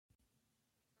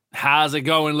How's it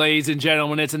going, ladies and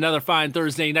gentlemen? It's another fine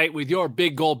Thursday night with your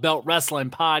Big Gold Belt Wrestling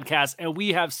podcast, and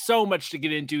we have so much to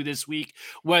get into this week,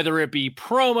 whether it be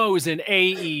promos in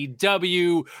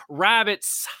AEW,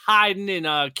 rabbits hiding in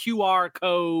QR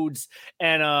codes,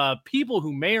 and people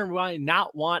who may or may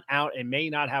not want out and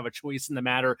may not have a choice in the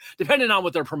matter, depending on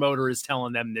what their promoter is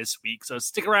telling them this week. So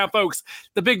stick around, folks.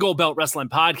 The Big Gold Belt Wrestling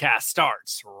podcast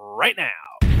starts right now.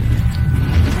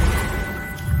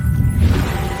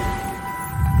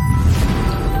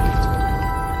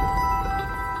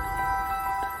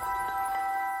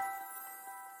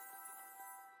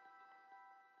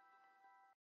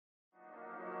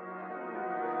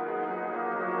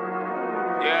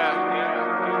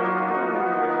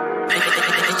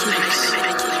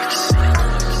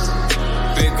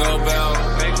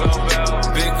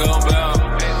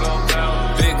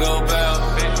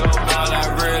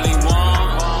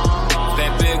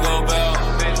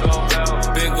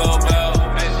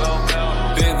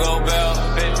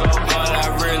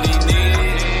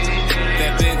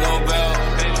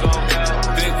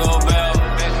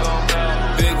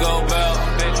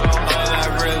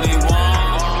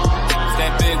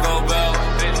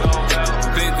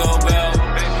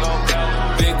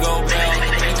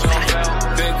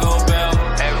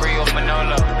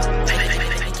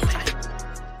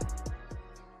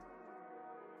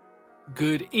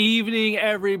 Good evening,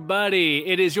 everybody.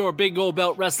 It is your Big Gold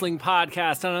Belt Wrestling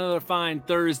podcast on another fine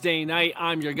Thursday night.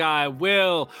 I'm your guy,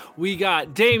 Will. We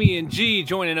got Damian G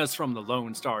joining us from the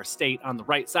Lone Star State on the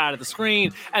right side of the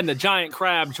screen, and the Giant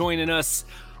Crab joining us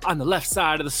on the left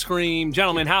side of the screen.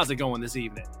 Gentlemen, how's it going this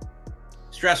evening?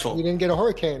 Stressful. You didn't get a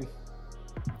hurricane.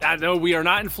 I know we are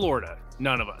not in Florida,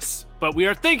 none of us, but we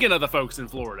are thinking of the folks in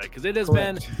Florida because it has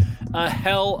been a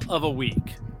hell of a week.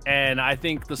 And I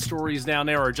think the stories down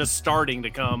there are just starting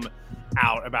to come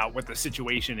out about what the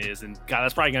situation is. And God,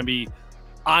 that's probably going to be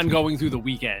ongoing through the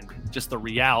weekend. Just the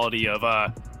reality of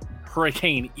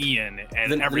Hurricane Ian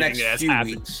and everything that has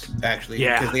happened. Weeks, actually,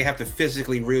 because they have to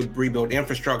physically rebuild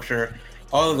infrastructure,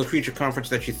 all of the creature comforts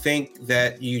that you think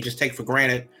that you just take for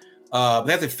granted. They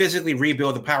have to physically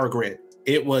rebuild the power grid.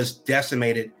 It was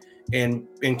decimated in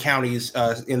counties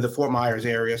in the Fort Myers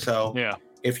area. So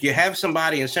if you have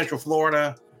somebody in Central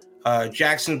Florida,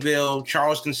 Jacksonville,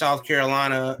 Charleston, South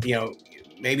Carolina,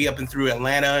 maybe up and through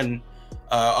Atlanta and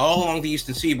all along the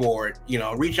Eastern Seaboard,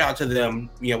 reach out to them,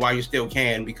 while you still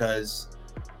can, because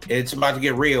it's about to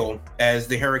get real as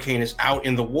the hurricane is out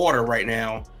in the water right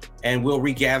now and will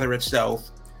regather itself,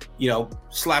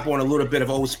 slap on a little bit of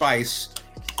Old Spice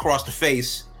across the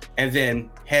face and then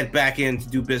head back in to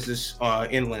do business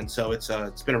inland. So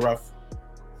it's been a rough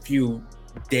few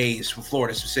days for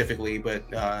Florida specifically, but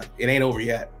it ain't over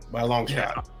yet by a long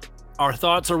shot. Our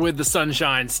thoughts are with the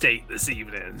Sunshine State this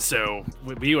evening, so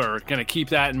we are going to keep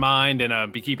that in mind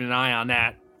and be keeping an eye on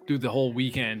that through the whole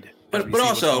weekend. But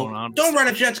also, don't run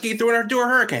a jet ski through a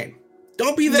hurricane.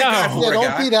 Don't be that guy.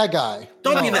 Don't be that guy.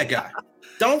 Don't be that guy.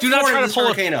 Do not try to pull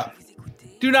hurricane up.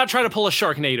 Do not try to pull a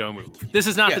Sharknado move. This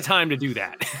is not the time to do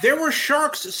that. There were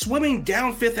sharks swimming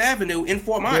down Fifth Avenue in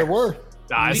Fort Myers. There were.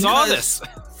 I saw this.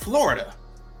 Florida.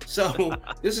 So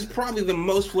this is probably the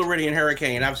most Floridian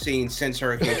hurricane I've seen since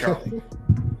Hurricane Charlie.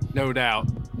 No doubt.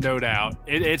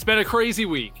 It's been a crazy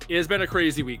week. It has been a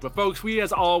crazy week. But folks, we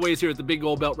as always here at the Big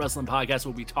Gold Belt Wrestling Podcast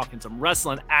will be talking some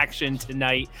wrestling action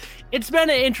tonight. It's been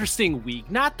an interesting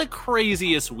week. Not the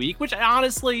craziest week, which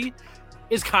honestly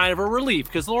is kind of a relief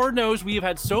because Lord knows we have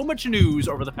had so much news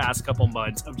over the past couple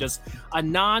months of just a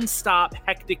nonstop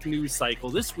hectic news cycle.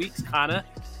 This week's kind of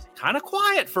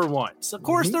quiet for once. Of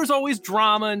course, there's always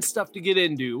drama and stuff to get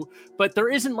into, but there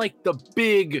isn't like the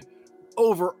big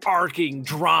overarching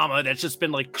drama that's just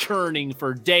been like churning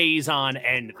for days on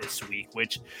end this week,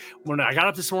 which when I got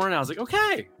up this morning, I was like,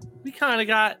 okay, we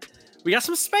got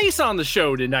some space on the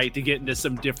show tonight to get into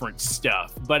some different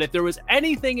stuff. But if there was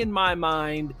anything in my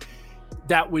mind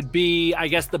that would be, I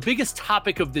guess, the biggest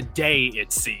topic of the day,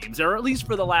 it seems, or at least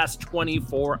for the last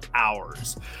 24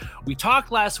 hours. We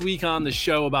talked last week on the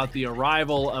show about the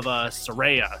arrival of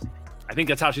Saraya. I think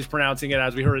that's how she's pronouncing it,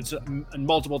 as we heard it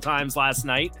multiple times last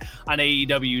night on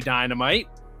AEW Dynamite.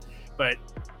 But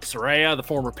Saraya, the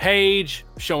former Paige,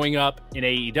 showing up in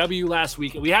AEW last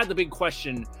week. And we had the big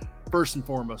question, first and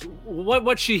foremost,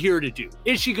 what's she here to do?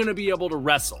 Is she going to be able to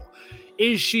wrestle?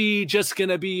 Is she just going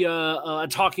to be a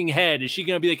talking head? Is she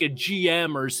going to be like a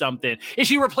GM or something? Is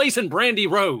she replacing Brandy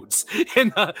Rhodes in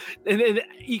the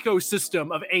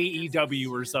ecosystem of AEW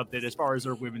or something as far as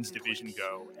her women's division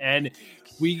go? And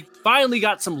we finally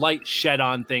got some light shed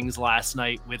on things last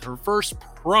night with her first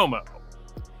promo,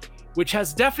 which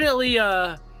has definitely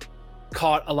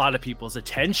caught a lot of people's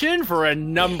attention for a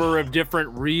number of different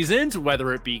reasons,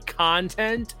 whether it be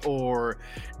content or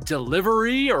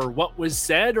delivery or what was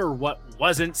said or what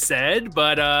wasn't said.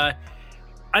 But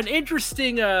an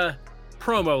interesting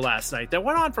promo last night that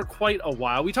went on for quite a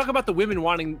while. We talk about the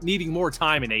women needing more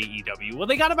time in AEW. Well,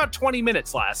 they got about 20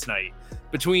 minutes last night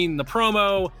between the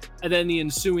promo and then the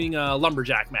ensuing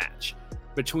lumberjack match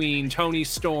between Toni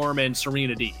Storm and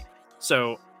Serena Deeb.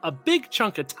 So a big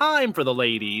chunk of time for the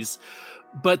ladies.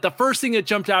 But the first thing that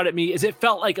jumped out at me is it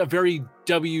felt like a very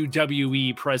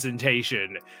WWE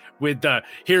presentation with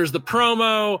here's the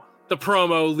promo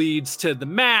leads to the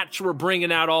match. We're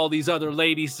bringing out all these other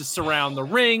ladies to surround the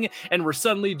ring, and we're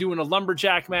suddenly doing a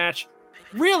lumberjack match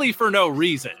really for no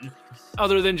reason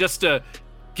other than just to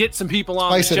get some people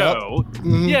on the show.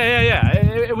 Mm-hmm. Yeah.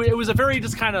 It was a very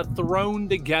just kind of thrown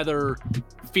together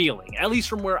feeling, at least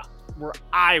from where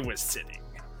I was sitting.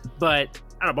 But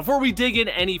I don't know, before we dig in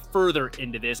any further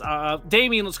into this,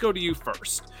 Damien, let's go to you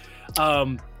first.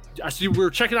 So we were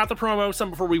checking out the promo some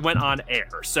before we went on air.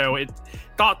 So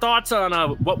thoughts on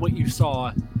what you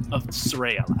saw of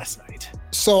Saraya last night?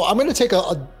 So I'm going to take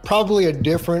probably a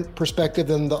different perspective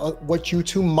than what you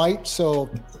two might. So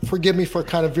forgive me for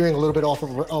kind of veering a little bit off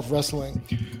of wrestling.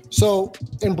 So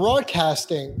in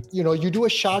broadcasting, you do a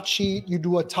shot sheet, you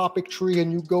do a topic tree,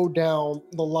 and you go down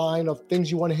the line of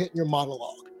things you want to hit in your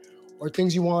monologue or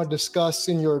things you want to discuss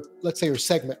in your, let's say, your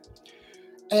segment.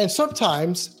 And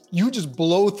sometimes you just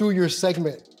blow through your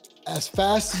segment as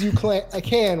fast as you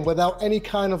can without any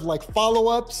kind of like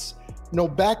follow-ups, no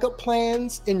backup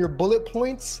plans in your bullet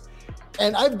points.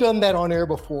 And I've done that on air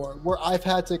before where I've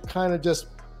had to kind of just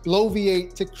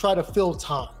bloviate to try to fill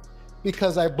time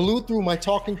because I blew through my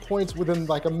talking points within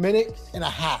like a minute and a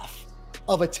half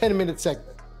of a 10-minute segment.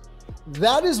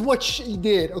 That is what she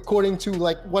did according to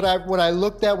like what I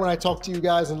looked at when I talked to you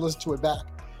guys and listened to it back.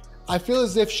 I feel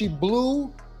as if she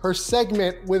blew her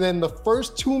segment within the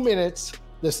first 2 minutes.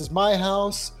 This is my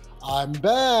house. I'm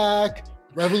back.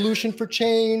 Revolution for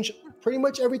change. Pretty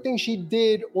much everything she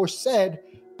did or said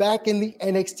back in the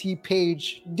NXT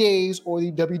page days or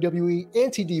the WWE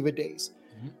Anti-Diva days.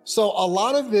 Mm-hmm. So a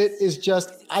lot of it is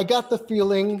just, I got the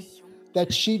feeling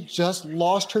that she just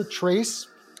lost her trace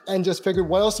and just figured,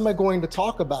 what else am I going to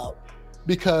talk about?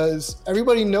 Because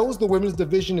everybody knows the women's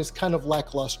division is kind of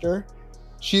lackluster.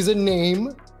 She's a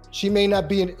name. She may not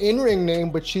be an in-ring name,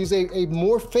 but she's a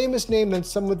more famous name than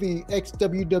some of the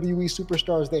ex-WWE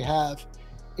superstars they have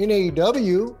in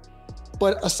AEW.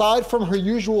 But aside from her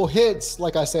usual hits,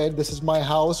 like I said, This Is My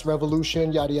House,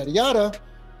 Revolution, yada, yada, yada,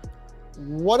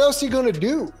 what else are you going to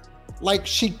do? Like,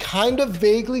 she kind of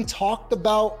vaguely talked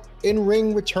about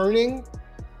in-ring returning.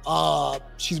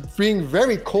 She's being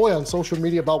very coy on social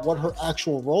media about what her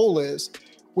actual role is,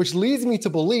 which leads me to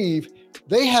believe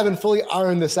they haven't fully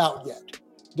ironed this out yet.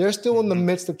 They're still in the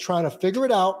midst of trying to figure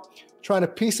it out, trying to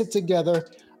piece it together.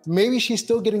 Maybe she's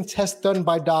still getting tests done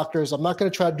by doctors. I'm not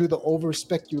going to try to do the over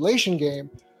speculation game,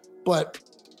 but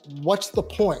what's the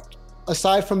point?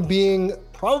 Aside from being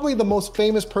probably the most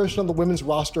famous person on the women's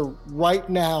roster right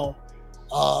now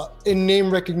in name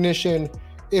recognition,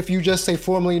 if you just say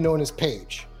formerly known as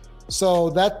Paige. So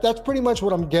that's pretty much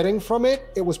what I'm getting from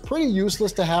it. It was pretty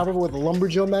useless to have her with a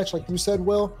lumberjill match, like you said,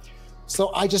 Will.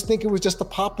 So I just think it was just to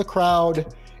pop the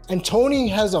crowd. And Tony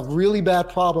has a really bad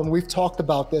problem. We've talked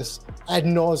about this ad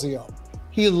nauseum.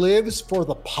 He lives for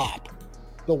the pop,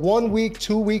 the 1 week,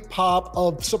 2 week pop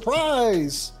of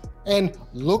surprise. And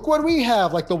look what we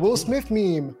have, like the Will Smith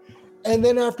meme. And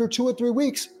then after 2 or 3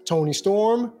 weeks, Toni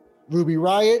Storm, Ruby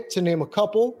Riott, to name a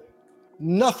couple,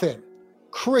 nothing.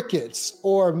 Crickets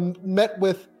or met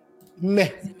with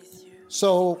meh.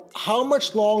 So how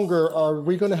much longer are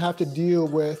we going to have to deal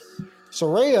with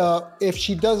Saraya if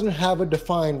she doesn't have a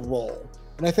defined role?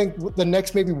 And I think the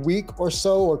next maybe week or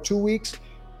so or 2 weeks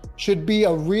should be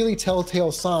a really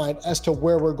telltale sign as to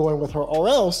where we're going with her, or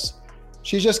else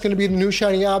she's just going to be the new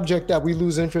shiny object that we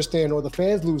lose interest in or the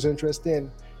fans lose interest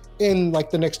in like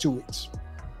the next 2 weeks.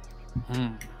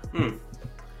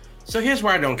 So here's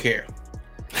where I don't care.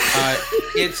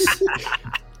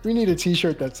 We need a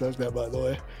t-shirt that says that, by the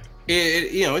way.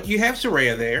 You have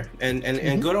Saraya there,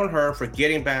 and good on her for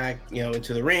getting back,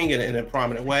 into the ring in a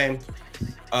prominent way.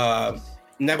 I'm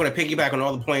not going to piggyback on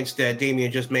all the points that Damien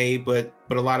just made, but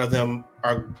a lot of them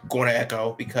are going to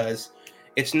echo because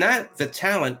it's not the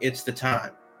talent, it's the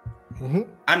time. Mm-hmm.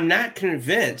 I'm not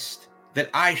convinced that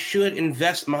I should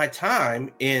invest my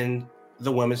time in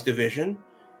the women's division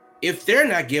if they're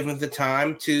not given the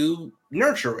time to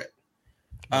nurture it.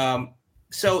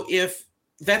 So if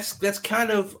that's kind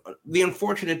of the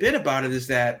unfortunate bit about it, is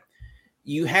that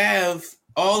you have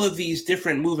all of these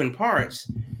different moving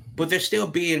parts, but they're still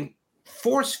being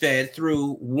force fed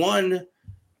through one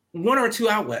or two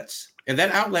outlets. And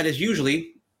that outlet is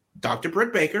usually Dr.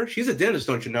 Britt Baker. She's a dentist,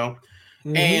 don't you know?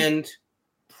 Mm-hmm. And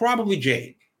probably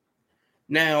Jade.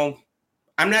 Now,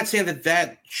 I'm not saying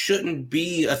that shouldn't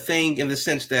be a thing in the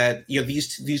sense that, you know,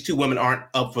 these two women aren't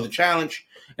up for the challenge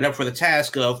and up for the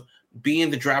task of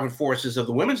being the driving forces of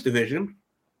the women's division.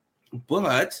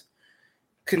 But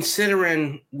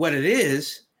considering what it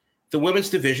is, the women's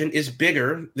division is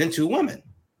bigger than two women.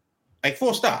 Like,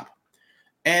 full stop.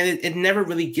 And it never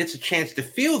really gets a chance to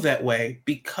feel that way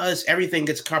because everything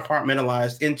gets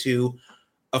compartmentalized into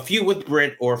a feud with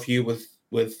Britt or a feud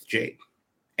with Jade.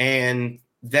 And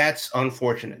that's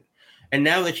unfortunate. And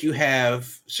now that you have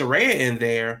Saraya in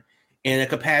there in a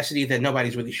capacity that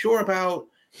nobody's really sure about,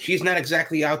 she's not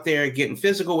exactly out there getting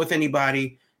physical with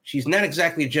anybody. She's not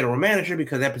exactly a general manager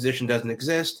because that position doesn't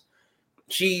exist.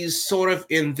 She's sort of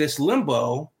in this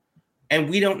limbo, and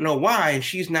we don't know why, and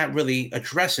she's not really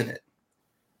addressing it.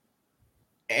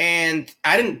 And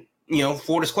I didn't,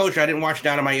 full disclosure, I didn't watch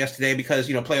Dynamite yesterday because,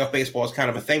 playoff baseball is kind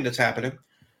of a thing that's happening.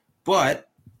 But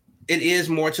it is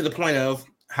more to the point of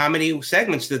how many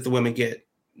segments did the women get?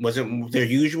 Was it their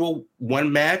usual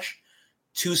one match,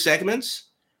 2 segments?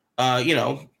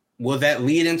 Will that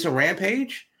lead into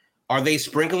Rampage? Are they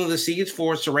sprinkling the seeds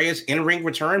for Saraya's in-ring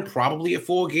return? Probably at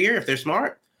Full Gear if they're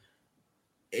smart.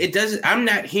 It doesn't. I'm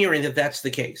not hearing that that's the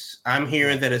case. I'm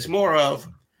hearing that it's more of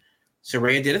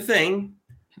Saraya did a thing.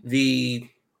 She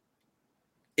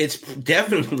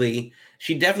definitely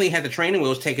had the training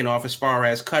wheels taken off as far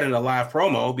as cutting a live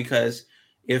promo, because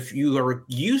if you are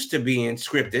used to being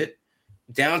scripted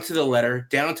down to the letter,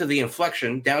 down to the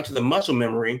inflection, down to the muscle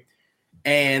memory,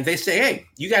 and they say, hey,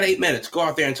 you got 8 minutes, go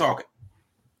out there and talk it.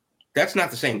 That's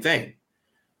not the same thing.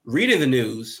 Reading the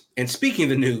news and speaking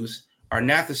the news are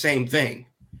not the same thing.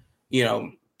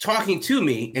 Talking to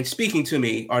me and speaking to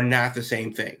me are not the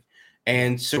same thing.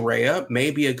 And Saraya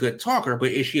may be a good talker,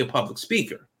 but is she a public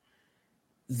speaker?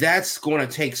 That's going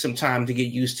to take some time to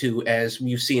get used to, as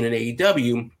we've seen in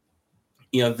AEW.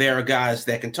 There are guys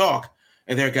that can talk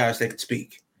and there are guys that can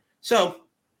speak. So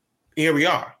here we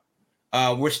are.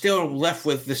 We're still left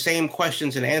with the same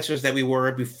questions and answers that we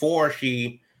were before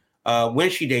when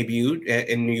she debuted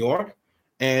in New York,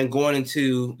 and going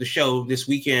into the show this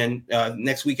weekend,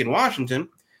 next week in Washington.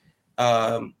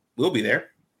 We'll be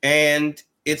there. And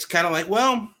it's kind of like,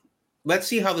 well, let's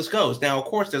see how this goes. Now, of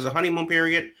course, there's a honeymoon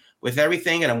period with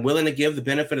everything, and I'm willing to give the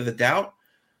benefit of the doubt.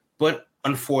 But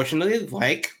unfortunately,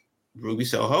 like Ruby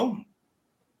Soho,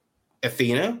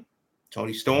 Athena,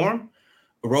 Toni Storm,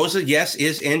 Rosa, yes,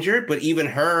 is injured, but even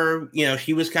her,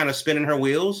 she was kind of spinning her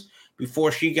wheels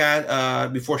before she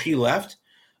left.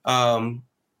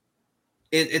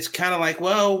 It's kind of like,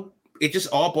 well, it just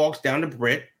all boils down to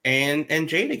Britt and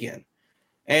Jade again.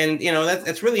 And,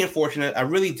 that's really unfortunate. I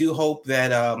really do hope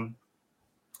that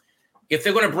if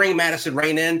they're going to bring Madison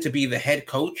Rayne in to be the head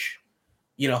coach,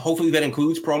 hopefully that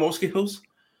includes promo skills.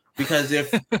 Because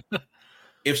if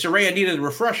Saraya needed a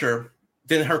refresher,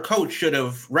 then her coach should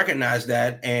have recognized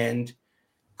that and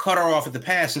cut her off at the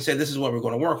pass and said, this is what we're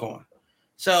going to work on.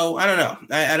 So I don't know.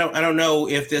 I don't know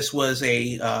if this was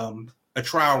a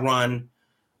trial run.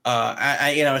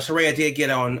 Saraya did get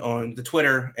on the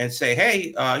Twitter and say,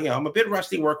 hey, I'm a bit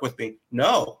rusty, work with me.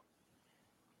 No,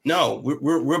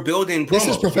 we're building promos. This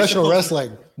is professional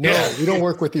wrestling. No, we don't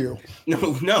work with you.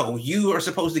 No, you are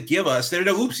supposed to give us, there are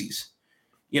no oopsies.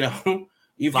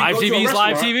 If live TV is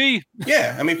live TV.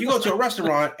 Yeah. I mean, if you go to a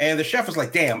restaurant and the chef is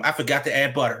like, damn, I forgot to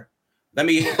add butter. Let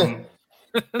me,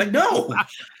 no.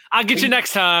 I'll get you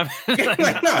next time.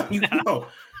 No,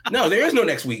 there is no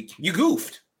next week. You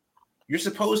goofed. You're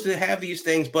supposed to have these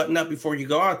things buttoned up before you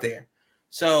go out there.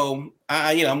 So,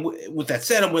 with that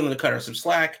said, I'm willing to cut her some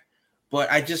slack, but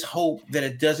I just hope that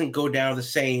it doesn't go down the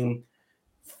same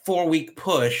 4-week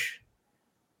push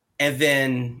and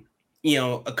then,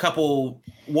 a couple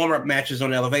warm-up matches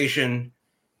on Elevation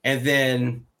and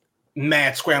then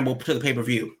mad scramble to the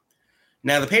pay-per-view.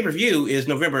 Now, the pay-per-view is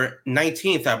November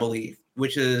 19th, I believe,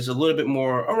 which is a little bit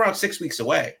more, around 6 weeks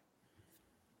away.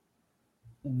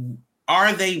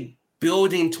 Are they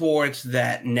building towards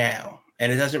that now?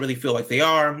 And it doesn't really feel like they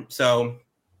are. So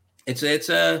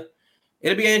it'll be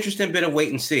an interesting bit of wait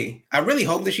and see. I really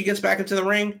hope that she gets back into the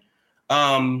ring.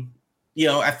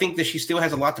 I think that she still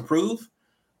has a lot to prove.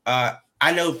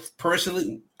 I know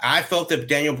personally, I felt that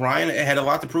Daniel Bryan had a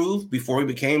lot to prove before he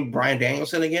became Bryan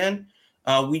Danielson again.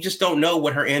 We just don't know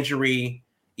what her injury,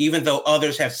 even though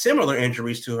others have similar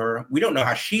injuries to her, we don't know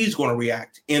how she's going to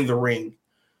react in the ring,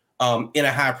 in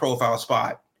a high profile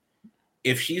spot.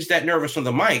 If she's that nervous on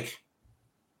the mic,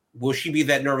 will she be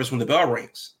that nervous when the bell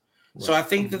rings? So I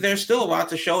think that there's still a lot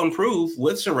to show and prove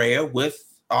with Saraya, with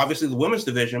obviously the women's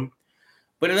division,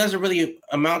 but it doesn't really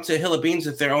amount to a hill of beans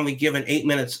if they're only given 8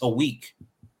 minutes a week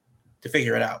to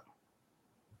figure it out.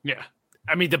 Yeah.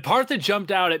 I mean, the part that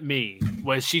jumped out at me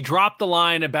was she dropped the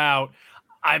line about,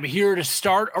 I'm here to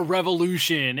start a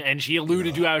revolution. And she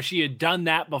alluded to how she had done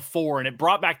that before. And it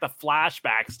brought back the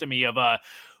flashbacks to me of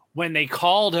when they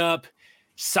called up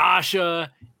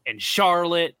Sasha and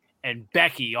Charlotte and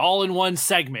Becky all in one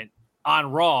segment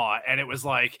on Raw. And it was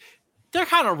like, they're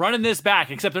kind of running this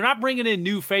back, except they're not bringing in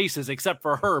new faces except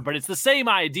for her. But it's the same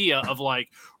idea of like,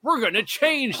 we're going to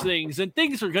change things and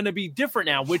things are going to be different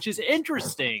now, which is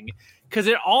interesting because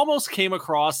it almost came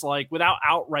across like without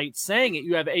outright saying it.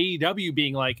 You have AEW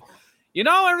being like,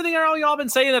 everything y'all been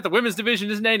saying that the women's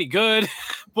division isn't any good.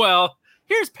 Well,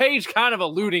 here's Paige kind of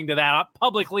alluding to that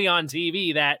publicly on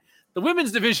TV that the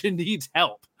women's division needs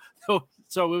help.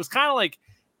 So it was kind of like,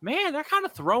 man, they're kind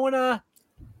of throwing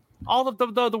all of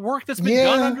the work that's been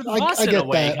done under the bus in a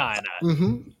way, kind of.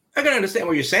 Mm-hmm. I can understand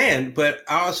what you're saying, but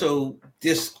I also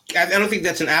I don't think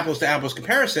that's an apples to apples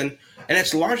comparison, and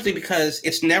it's largely because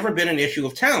it's never been an issue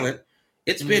of talent;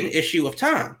 it's been an issue of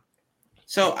time.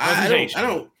 So I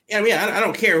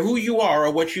don't care who you are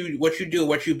or what you do,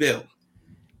 what you build,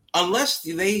 unless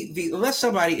unless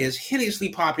somebody is hideously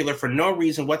popular for no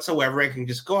reason whatsoever and can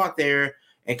just go out there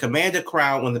and command a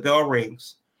crowd when the bell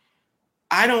rings.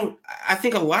 I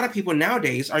think a lot of people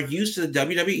nowadays are used to the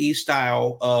WWE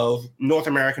style of North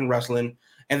American wrestling.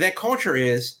 And that culture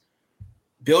is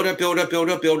build up, build up, build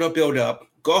up, build up, build up,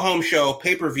 go home show,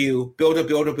 pay-per-view, build up,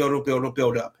 build up, build up, build up,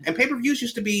 build up. And pay-per-views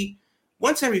used to be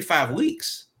once every 5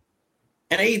 weeks.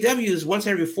 And AEW is once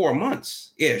every 4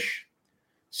 months-ish.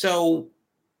 So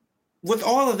with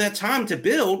all of that time to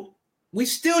build, we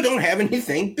still don't have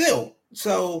anything built.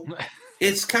 So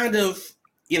it's kind of,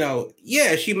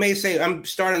 she may say, I'm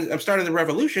starting the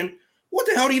revolution. What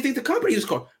the hell do you think the company is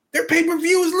called? Their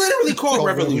pay-per-view is literally called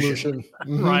Revolution.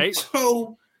 Mm-hmm. Right.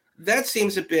 So that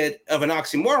seems a bit of an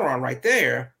oxymoron right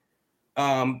there.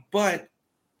 But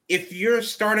if you're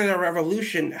starting a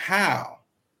revolution, how?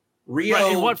 Rio,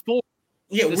 right, in what form?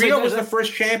 Yeah, Rio was the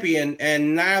first champion,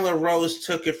 and Nyla Rose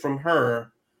took it from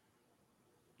her.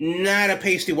 Not a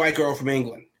pasty white girl from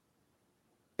England.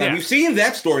 Now, we've seen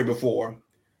that story before,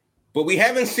 but we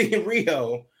haven't seen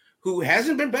Rio, who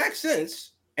hasn't been back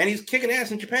since, and he's kicking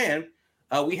ass in Japan.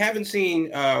 We haven't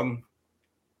seen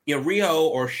Rio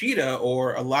or Shida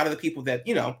or a lot of the people that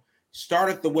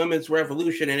started the women's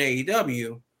revolution in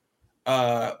AEW,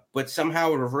 but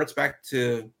somehow it reverts back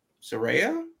to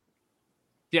Saraya.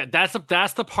 Yeah,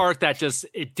 that's the part that just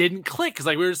it didn't click because,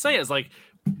 like we were saying, it's like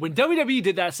when WWE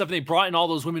did that stuff, and they brought in all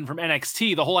those women from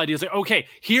NXT. The whole idea is like, okay,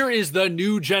 here is the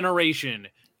new generation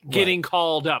getting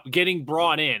called up, getting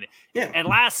brought in. Yeah. And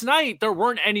last night there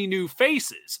weren't any new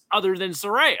faces other than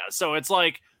Saraya. So it's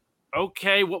like,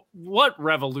 okay, what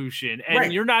revolution?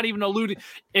 And you're not even alluding.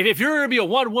 If you're going to be a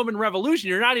one-woman revolution,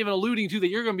 you're not even alluding to that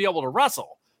you're going to be able to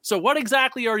wrestle. So what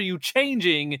exactly are you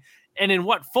changing, and in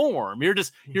what form?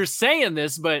 You're saying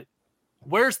this, but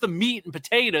where's the meat and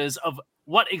potatoes of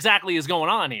what exactly is going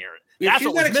on here? Yeah,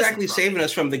 she's not exactly saving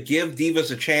us from the give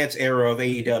divas a chance era of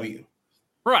AEW.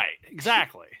 Right,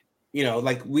 exactly.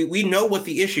 Like we know what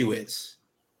the issue is.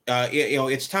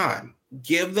 It's time.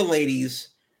 Give the ladies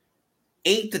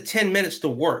 8 to 10 minutes to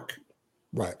work.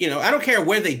 Right. I don't care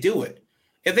where they do it.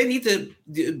 If they need to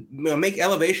make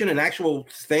Elevation an actual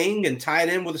thing and tie it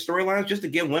in with the storylines just to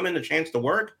give women a chance to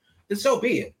work, then so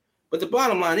be it. But the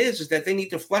bottom line is that they need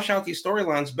to flesh out these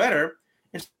storylines better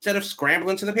instead of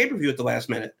scrambling to the pay-per-view at the last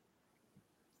minute.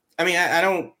 I mean, I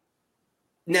don't.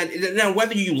 Now,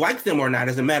 whether you like them or not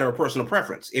is a matter of personal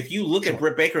preference. If you look at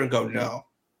Britt Baker and go, no,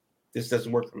 this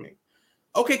doesn't work for me.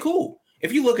 Okay, cool.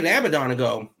 If you look at Abaddon and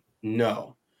go,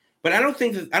 no. But I don't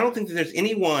think that there's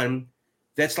anyone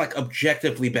that's like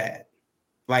objectively bad,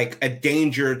 like a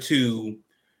danger to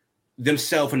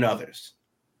themselves and others.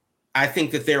 I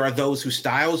think that there are those whose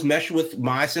styles mesh with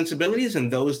my sensibilities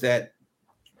and those that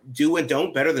do and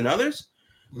don't better than others.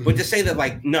 But to say that,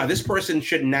 like, no, this person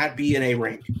should not be in a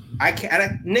ring. I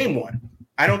can't name one.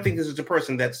 I don't think this is a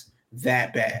person that's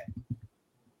that bad.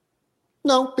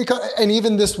 No, and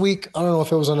even this week, I don't know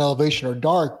if it was on Elevation or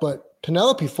Dark, but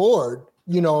Penelope Ford,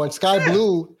 and Sky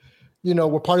Blue,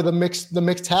 were part of the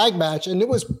mixed tag match, and it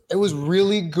was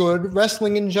really good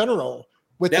wrestling in general.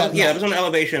 With that, it was on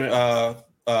Elevation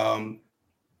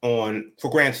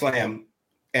for Grand Slam,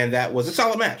 and that was a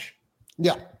solid match.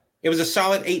 Yeah, it was a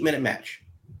solid 8-minute match.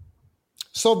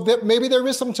 So maybe there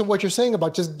is something to what you're saying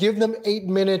about just give them 8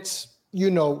 minutes,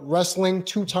 wrestling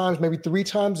 2 times, maybe 3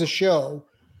 times a show,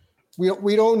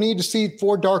 We don't need to see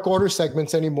 4 Dark Order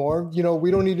segments anymore. You know, we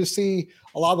don't need to see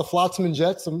a lot of the flotsam and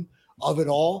jetsam of it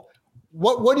all.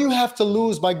 What do you have to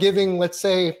lose by giving, let's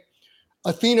say,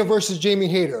 Athena versus Jamie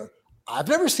Hayter? I've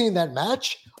never seen that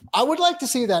match. I would like to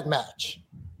see that match.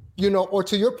 You know, or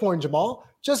to your point, Jamal,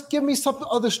 just give me some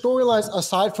other storylines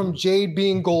aside from Jade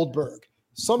being Goldberg.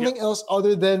 Something else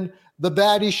other than the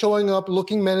baddie showing up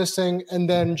looking menacing and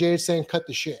then Jade saying, cut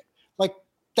the shit. Like,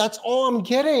 that's all I'm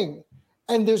getting.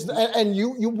 And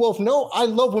you both know I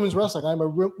love women's wrestling. I'm a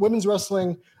women's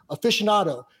wrestling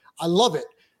aficionado. I love it.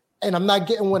 And I'm not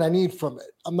getting what I need from it.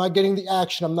 I'm not getting the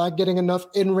action. I'm not getting enough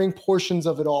in-ring portions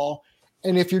of it all.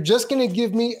 And if you're just going to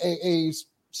give me a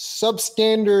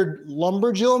substandard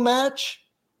Lumberjill match,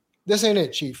 this ain't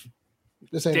it, Chief.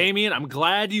 This ain't Damian, I'm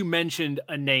glad you mentioned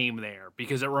a name there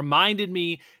because it reminded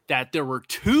me that there were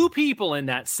 2 people in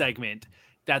that segment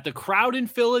that the crowd in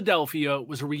Philadelphia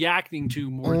was reacting to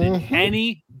more than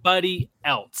anybody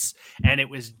else. And it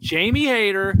was Jamie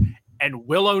Hayter and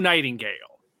Willow Nightingale,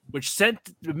 which sent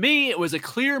to me, it was a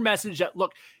clear message that,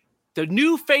 look, the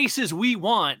new faces we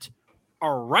want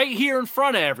are right here in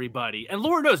front of everybody. And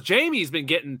Lord knows she's been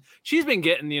getting,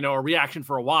 you know, a reaction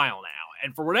for a while now.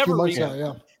 And for whatever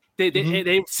reason,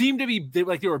 they seem to be they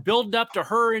were building up to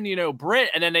her and, you know,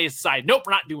 Britt, and then they decide, nope,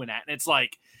 we're not doing that. And it's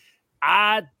like,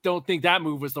 I don't think that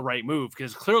move was the right move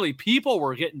because clearly people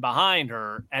were getting behind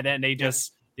her, and then they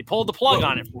pulled the plug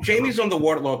on it. Jamie's on the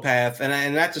Wardlow path,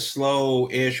 and that's a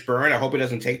slow-ish burn. I hope it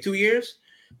doesn't take 2 years,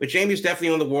 but Jamie's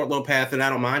definitely on the Wardlow path, and I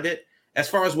don't mind it. As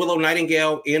far as Willow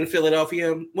Nightingale in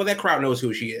Philadelphia, well, that crowd knows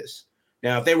who she is.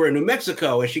 Now, if they were in New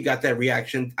Mexico and she got that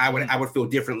reaction, I would feel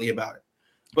differently about it.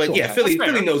 But sure, yeah, Philly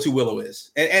knows who Willow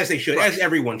is, as they should, as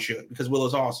everyone should, because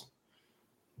Willow's awesome.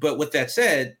 But with that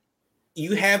said,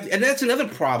 you have, and that's another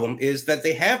problem, is that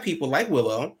they have people like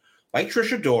Willow, like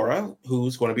Trisha Dora,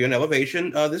 who's going to be on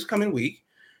Elevation this coming week,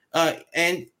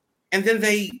 and then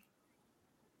they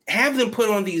have them put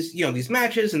on these, you know, these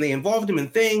matches, and they involve them in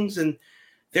things, and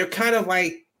they're kind of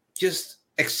like just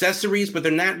accessories, but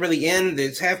they're not really in.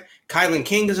 There's Kylan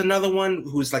King is another one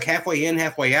who's like halfway in,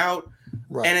 halfway out,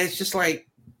 right. And it's just like,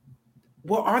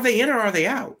 well, are they in or are they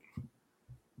out?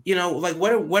 You know, like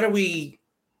what are we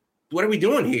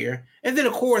doing here? And then,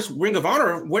 of course, Ring of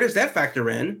Honor, where does that factor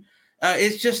in?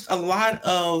 It's just a lot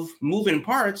of moving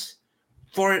parts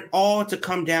for it all to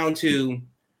come down to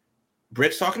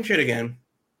Britt's talking shit again.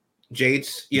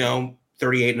 Jade's,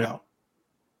 38-0,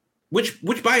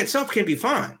 which by itself can be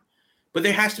fine, but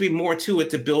there has to be more to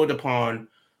it to build upon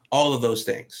all of those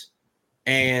things.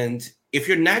 And if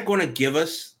you're not going to give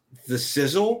us the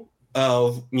sizzle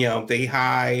of, the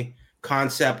high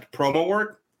concept promo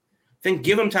work, then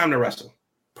give them time to wrestle.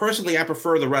 Personally, I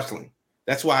prefer the wrestling.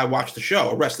 That's why I watch the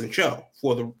show, a wrestling show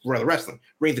for the wrestling.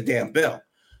 Ring the damn bell.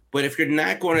 But if you're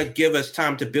not going to give us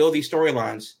time to build these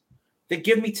storylines, then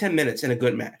give me 10 minutes in a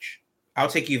good match. I'll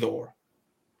take either or.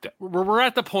 We're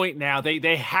at the point now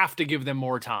they have to give them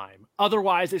more time.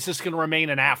 Otherwise, it's just going to remain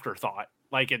an afterthought,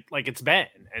 like it's been.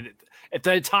 And if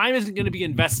the time isn't going to be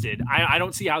invested, I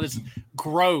don't see how this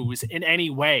grows in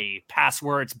any way past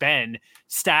where it's been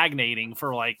stagnating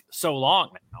for like so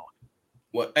long now.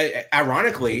 Well,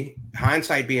 ironically,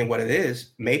 hindsight being what it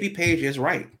is, maybe Paige is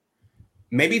right.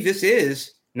 Maybe this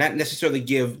is not necessarily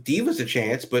give divas a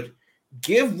chance, but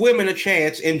give women a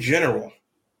chance in general.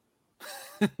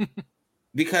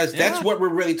 Because that's what we're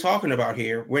really talking about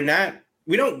here. We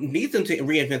don't need them to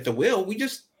reinvent the wheel. We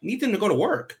just need them to go to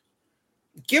work.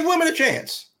 Give women a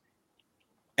chance.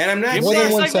 And I'm not more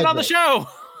than one segment on the show.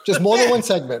 Just more than one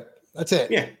segment. That's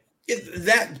it. Yeah.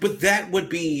 That would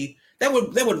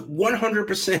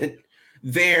 100%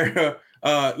 their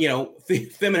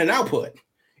feminine output.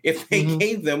 If they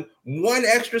gave them one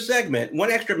extra segment,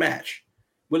 one extra match,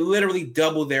 would literally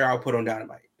double their output on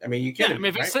Dynamite. I mean, you can't.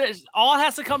 If it's all it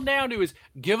has to come down to is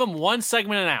give them one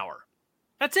segment an hour.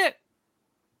 That's it.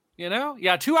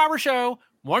 2-hour show,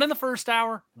 one in the first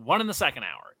hour, one in the second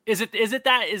hour. Is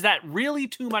that really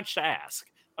too much to ask?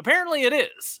 Apparently it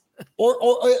is. Or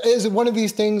is it one of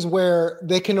these things where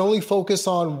they can only focus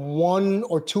on one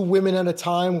or two women at a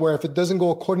time, where if it doesn't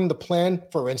go according to plan,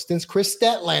 for instance, Chris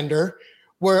Statlander,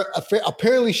 where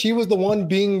apparently she was the one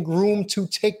being groomed to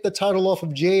take the title off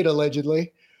of Jade,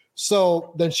 allegedly.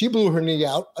 So then she blew her knee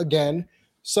out again.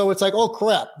 So it's like, oh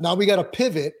crap, now we got to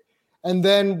pivot. And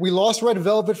then we lost Red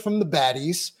Velvet from the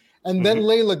baddies. And then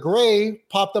Layla Gray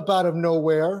popped up out of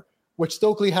nowhere with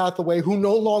Stokely Hathaway, who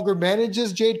no longer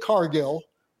manages Jade Cargill.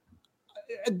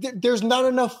 There's not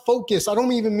enough focus. I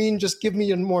don't even mean just give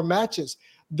me more matches.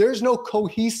 There's no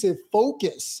cohesive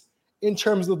focus in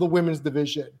terms of the women's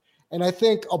division. And I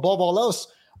think above all else,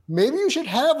 maybe you should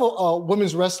have a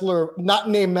women's wrestler not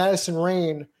named Madison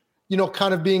Rayne,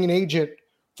 kind of being an agent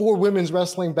for women's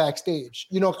wrestling backstage.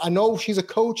 I know she's a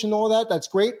coach and all that. That's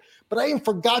great. But I even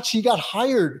forgot she got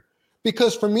hired,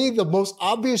 because for me, the most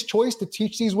obvious choice to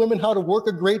teach these women how to work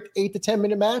a great 8 to 10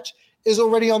 minute match is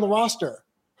already on the roster.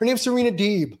 Her name's Serena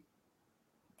Deeb.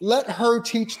 Let her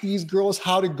teach these girls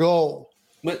how to go.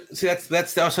 But see,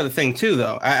 that's also the thing too,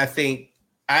 though. I think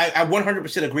I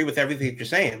 100% agree with everything that you're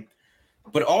saying,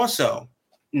 but also,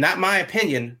 not my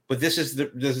opinion, but this is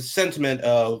the sentiment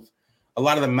of a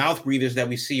lot of the mouth breathers that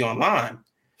we see online,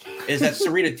 is that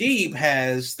Serena Deeb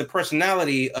has the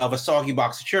personality of a soggy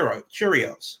box of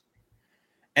Cheerios.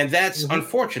 And that's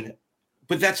unfortunate,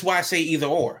 but that's why I say either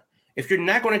or. If you're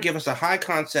not going to give us a high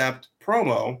concept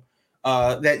promo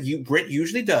that Britt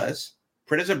usually does,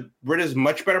 Britt is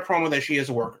much better promo than she is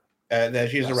a worker, than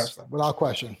she is a wrestler. Without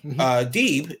question.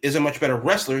 Deeb is a much better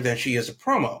wrestler than she is a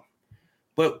promo.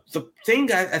 But the thing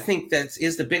I think that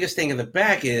is the biggest thing in the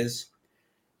back is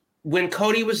when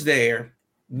Cody was there,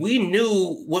 we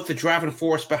knew what the driving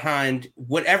force behind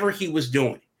whatever he was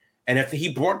doing. And if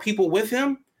he brought people with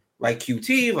him, like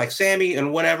QT, like Sammy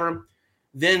and whatever,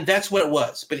 then that's what it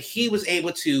was. But he was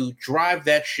able to drive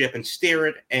that ship and steer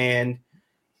it and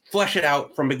flesh it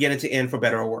out from beginning to end, for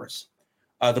better or worse.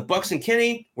 The Bucks and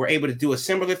Kenny were able to do a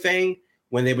similar thing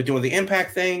when they were doing the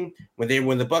Impact thing, when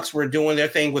the Bucks were doing their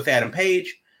thing with Adam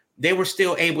Page. They were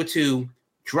still able to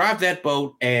drive that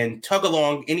boat and tug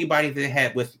along anybody they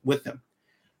had with them.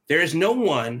 There is no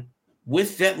one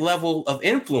with that level of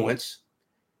influence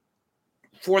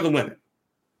for the women.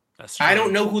 I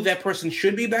don't know who that person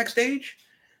should be backstage.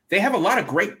 They have a lot of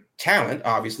great talent,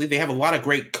 obviously. They have a lot of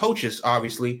great coaches,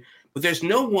 obviously. But there's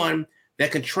no one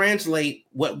that can translate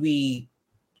the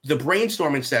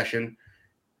brainstorming session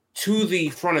to the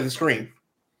front of the screen.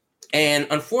 And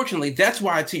unfortunately, that's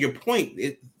why, to your point,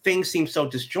 things seem so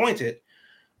disjointed.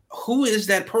 Who is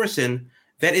that person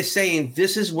that is saying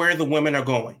this is where the women are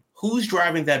going? Who's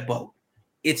driving that boat?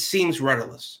 It seems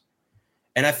rudderless.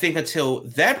 And I think until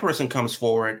that person comes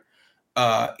forward,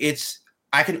 I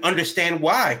can understand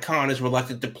why Khan is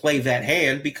reluctant to play that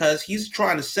hand, because he's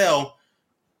trying to sell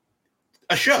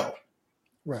a show.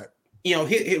 Right.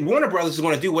 Warner Brothers is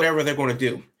going to do whatever they're going to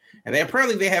do. And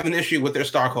apparently they have an issue with their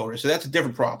stockholders, so that's a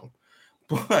different problem.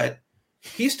 But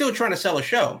he's still trying to sell a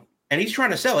show, and he's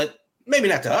trying to sell it, maybe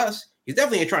not to us. He's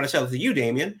definitely trying to sell it to you,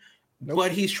 Damien,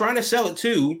 but he's trying to sell it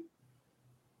to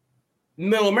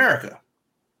Middle America.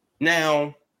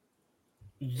 Now,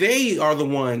 they are the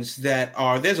ones that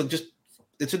are,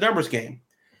 it's a numbers game.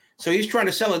 So he's trying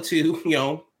to sell it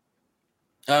to,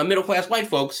 middle-class white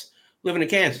folks living in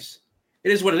Kansas.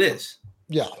 It is what it is.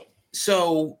 Yeah.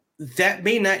 So that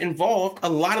may not involve a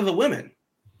lot of the women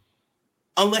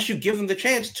unless you give them the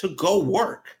chance to go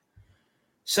work.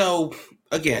 So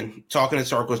again, talking in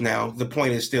circles now, the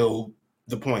point is still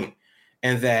the point.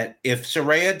 And that if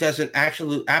Saraya doesn't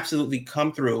absolutely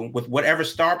come through with whatever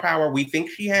star power we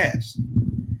think she has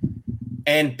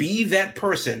and be that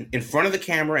person in front of the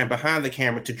camera and behind the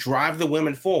camera to drive the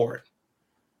women forward,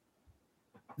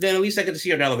 then at least I get to see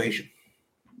her in Elevation.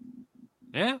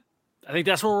 Yeah, I think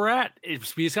that's where we're at.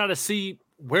 We just got to see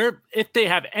if they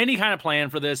have any kind of plan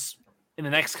for this in the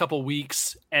next couple of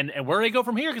weeks and where they go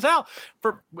from here. Because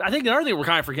I think the other thing we're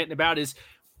kind of forgetting about is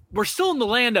we're still in the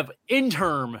land of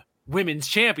interim women's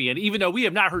champion, even though we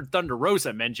have not heard Thunder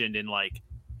Rosa mentioned in like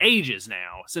ages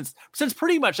now, since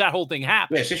pretty much that whole thing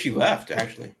happened. Yeah, since she left,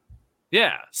 actually.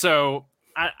 Yeah, so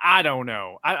I don't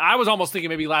know. I was almost thinking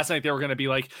maybe last night they were going to be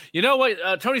like, you know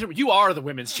what, Tony, you are the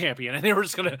women's champion, and they were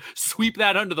just going to sweep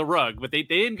that under the rug, but they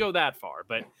didn't go that far.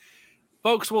 But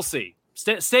folks, we'll see.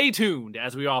 Stay tuned,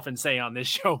 as we often say on this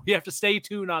show. We have to stay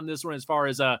tuned on this one as far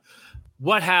as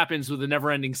what happens with the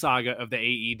never-ending saga of the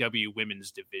AEW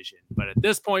women's division. But at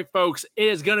this point, folks, it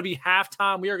is going to be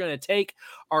halftime. We are going to take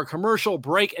our commercial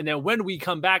break, and then when we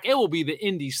come back, it will be the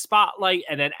Indie Spotlight.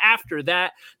 And then after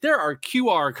that, there are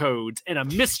QR codes and a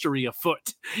mystery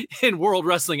afoot in World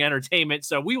Wrestling Entertainment.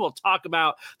 So we will talk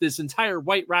about this entire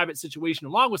White Rabbit situation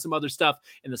along with some other stuff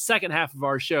in the second half of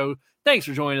our show. Thanks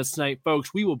for joining us tonight,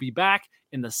 folks. We will be back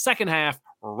in the second half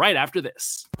right after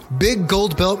this. Big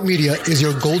Gold Belt Media is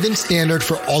your golden standard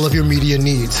for all of your media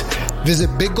needs. Visit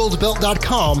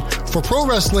BigGoldBelt.com for pro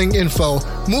wrestling info,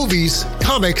 movies,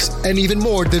 comics, and even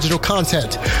more digital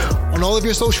content. On all of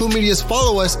your social medias,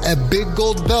 follow us at Big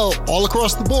Gold Belt all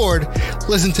across the board.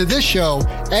 Listen to this show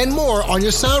and more on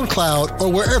your SoundCloud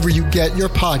or wherever you get your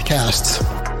podcasts.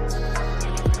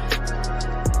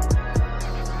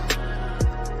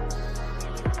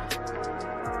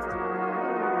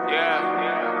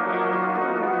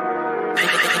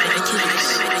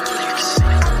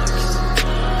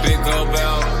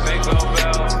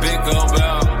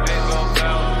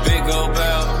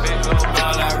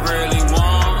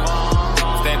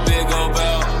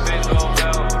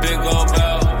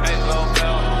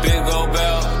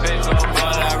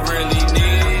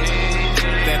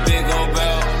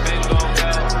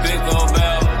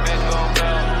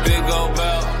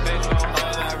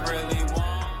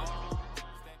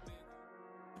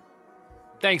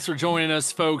 Thanks for joining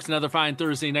us, folks. Another fine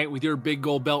Thursday night with your Big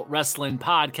Gold Belt Wrestling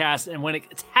podcast. And when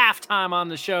it's halftime on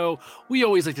the show, we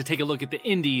always like to take a look at the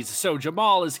indies. So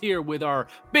Jamal is here with our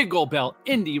Big Gold Belt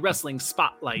Indie Wrestling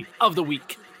Spotlight of the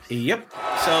Week. Yep.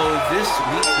 So this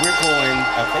week we're going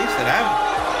a place that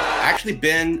I've actually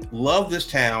been, love this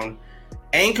town,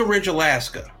 Anchorage,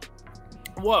 Alaska.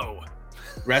 Whoa.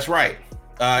 That's right.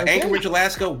 Anchorage,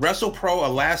 Alaska. WrestlePro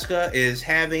Alaska is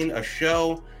having a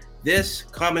show this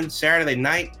coming Saturday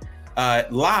night,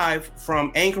 live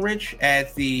from Anchorage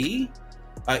at the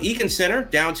Egan Center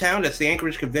downtown. That's the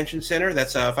Anchorage Convention Center.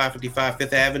 That's 555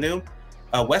 Fifth Avenue,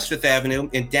 West Fifth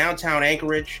Avenue in downtown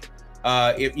Anchorage.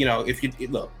 If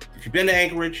you've been to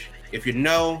Anchorage, if you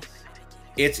know,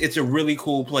 it's a really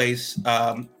cool place.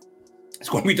 It's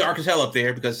going to be dark as hell up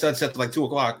there because sunset's like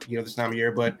 2:00, this time of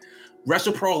year. But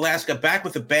WrestlePro Alaska back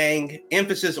with a bang.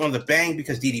 Emphasis on the bang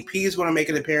because DDP is going to make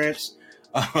an appearance.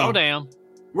 Oh damn!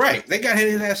 Right, they got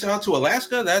his ass out to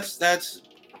Alaska. That's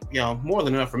more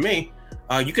than enough for me.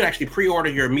 You can actually pre-order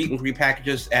your meet and greet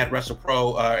packages at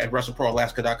WrestlePro at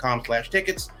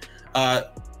WrestleProAlaska.com/tickets.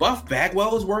 Buff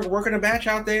Bagwell is working a match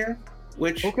out there,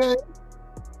 which okay.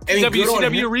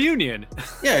 WCW reunion.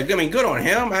 Yeah, I mean, good on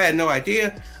him. I had no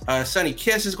idea. Sunny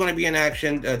Kiss is going to be in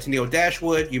action. Tenille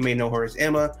Dashwood, you may know her as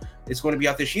Emma, is going to be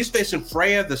out there. She's facing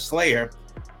Freya the Slayer,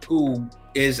 who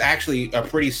is actually a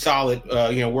pretty solid,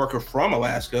 worker from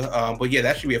Alaska. But yeah,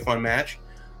 that should be a fun match.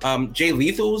 Jay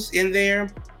Lethal's in there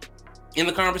in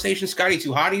the conversation. Scotty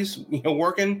Two Hotties,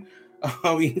 working.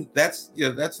 I mean, that's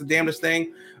the damnedest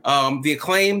thing. The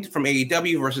Acclaimed from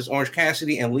AEW versus Orange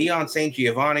Cassidy and Leon St.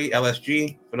 Giovanni,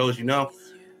 LSG, for those you know.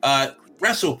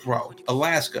 WrestlePro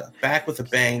Alaska, back with a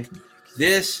bang.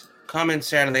 This coming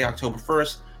Saturday, October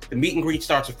 1st. The meet and greet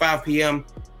starts at 5 p.m.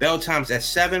 Bell time's at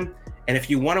 7. And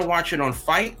if you want to watch it on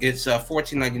Fight, it's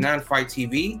 $14.99 Fight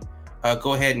TV.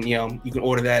 Go ahead and, you can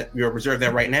order that. You'll reserve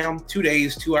that right now. 2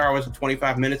 days, 2 hours and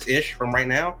 25 minutes-ish from right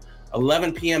now.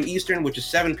 11 p.m. Eastern, which is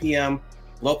 7 p.m.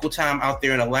 local time out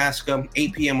there in Alaska.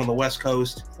 8 p.m. on the West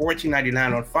Coast.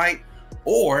 $14.99 on Fight.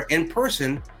 Or in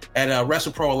person at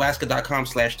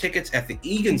WrestleProAlaska.com/tickets at the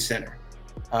Egan Center,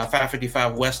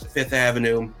 555 West 5th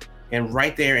Avenue. And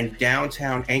right there in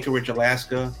downtown Anchorage,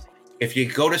 Alaska. If you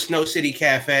go to Snow City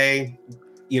Cafe,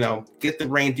 get the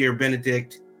Reindeer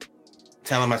Benedict.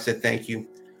 Tell them I said thank you.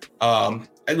 And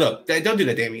look, don't do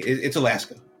that, Damien. It's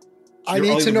Alaska. I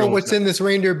need to know what's in this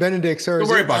Reindeer Benedict, sir. Don't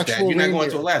worry about that. You're not going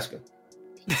to Alaska.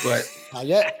 But not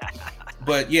yet.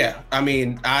 But yeah, I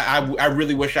mean, I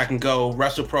really wish I can go.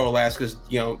 WrestlePro Alaska's,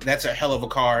 that's a hell of a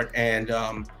card, and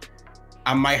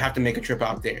I might have to make a trip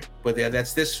out there. But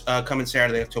that's this coming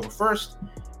Saturday, October 1st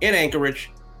in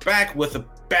Anchorage. Back with a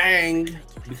bang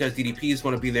because DDP is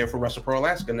going to be there for WrestlePro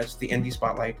Alaska, and that's the indie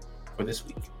spotlight for this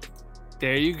week.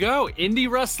 There you go. Indie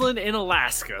wrestling in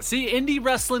Alaska. See, indie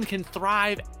wrestling can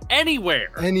thrive anywhere.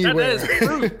 Anywhere.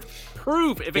 That is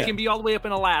proof. If it can be all the way up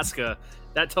in Alaska,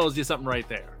 that tells you something right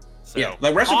there. So, yeah,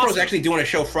 like WrestlePro is actually doing a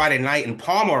show Friday night in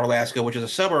Palmer, Alaska, which is a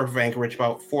suburb of Anchorage,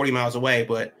 about 40 miles away.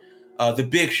 But the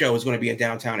big show is going to be in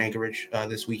downtown Anchorage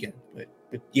this weekend. But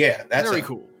yeah, that's very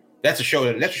cool. That's a show.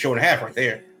 That's a show and a half right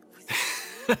there.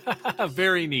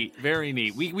 Very neat. Very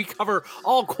neat. We cover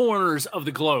all corners of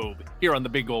the globe here on the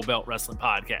Big Gold Belt Wrestling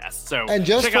Podcast. So, and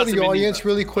just for the audience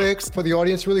really quick,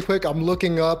 I'm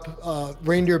looking up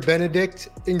Reindeer Benedict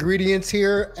ingredients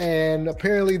here, and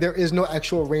apparently there is no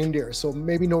actual reindeer. So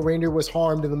maybe no reindeer was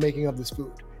harmed in the making of this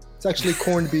food. It's actually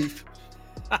corned beef.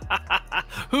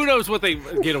 Who knows what they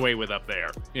get away with up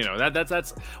there?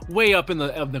 That's way up in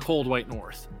the cold white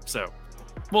north. So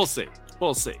we'll see.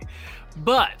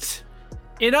 But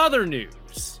in other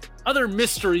news, other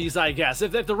mysteries, I guess.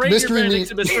 If the Reindeer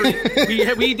Benedict's a mystery,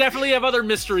 we definitely have other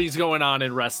mysteries going on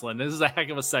in wrestling. This is a heck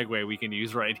of a segue we can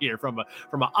use right here from an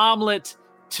omelet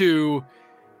to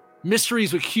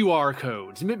mysteries with QR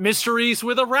codes, mysteries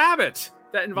with a rabbit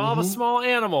that involve a small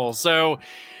animal. So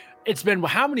it's been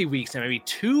how many weeks now? Maybe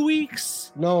 2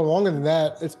 weeks? No, longer than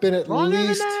that. It's been at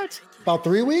least about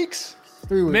 3 weeks.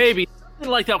 3 weeks. Maybe.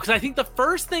 Like that, because I think the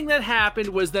first thing that happened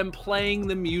was them playing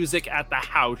the music at the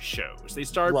house shows. They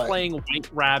started playing White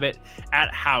Rabbit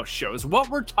at house shows. What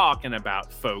we're talking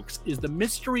about, folks, is the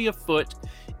mystery afoot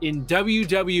in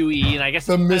WWE, and I guess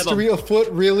the mystery afoot,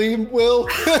 really, Will?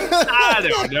 I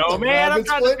don't know, man. I'm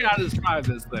trying to figure out how to describe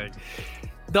this thing.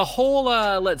 The whole,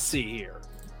 let's see here.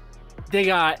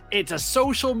 It's a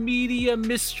social media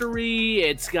mystery.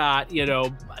 It's got,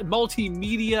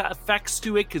 multimedia effects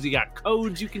to it because you got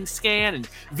codes you can scan and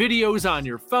videos on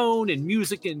your phone and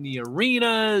music in the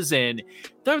arenas. And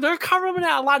they're covering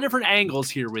a lot of different angles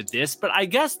here with this. But I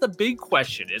guess the big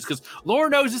question is, because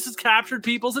Lord knows this has captured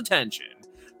people's attention,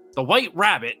 the White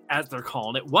Rabbit, as they're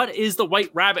calling it. What is the White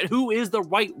Rabbit? Who is the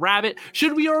White Rabbit?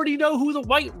 Should we already know who the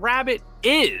White Rabbit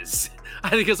is? I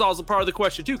think it's also part of the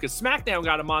question, too, because SmackDown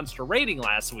got a monster rating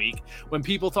last week when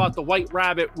people thought the White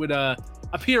Rabbit would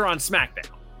appear on SmackDown.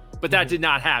 But that did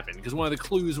not happen because one of the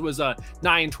clues was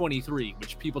 9/23,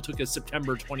 which people took as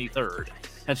September 23rd.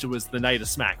 Hence, it was the night of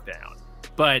SmackDown.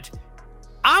 But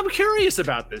I'm curious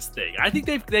about this thing. I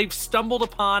think they've stumbled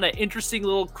upon an interesting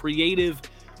little creative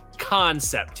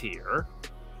concept here.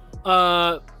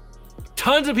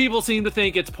 Tons of people seem to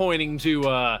think it's pointing to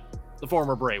the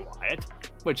former Bray Wyatt,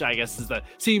 which I guess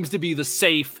seems to be the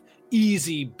safe,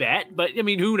 easy bet. But I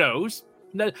mean, who knows?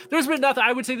 There's been nothing.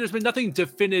 I would say there's been nothing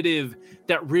definitive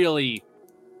that really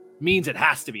means it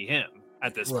has to be him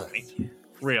at this point.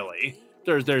 Really,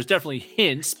 there's definitely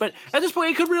hints, but at this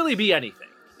point, it could really be anything.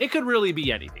 It could really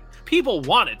be anything. People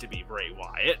want it to be Bray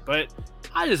Wyatt, but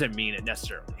that doesn't mean it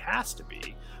necessarily has to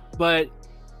be. But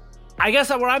I guess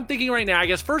what I'm thinking right now, I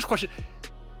guess first question,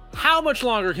 how much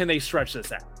longer can they stretch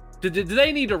this out? Do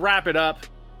they need to wrap it up?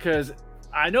 Because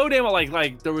I know damn well,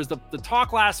 like there was the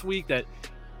talk last week that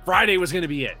Friday was going to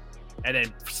be it. And then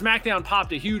SmackDown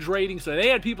popped a huge rating, so they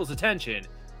had people's attention.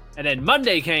 And then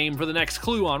Monday came for the next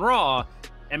clue on Raw,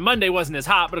 and Monday wasn't as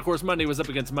hot, but of course Monday was up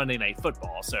against Monday Night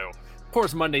Football. So, of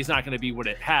course, Monday's not going to be what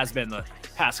it has been the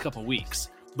past couple weeks.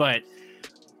 But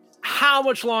how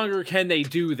much longer can they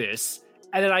do this?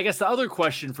 And then I guess the other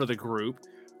question for the group,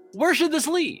 where should this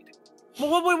lead?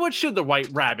 Well, what should the White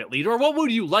Rabbit lead? Or what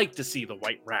would you like to see the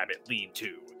White Rabbit lead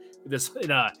to? This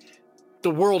in the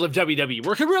world of WWE,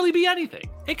 where it could really be anything.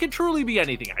 It could truly be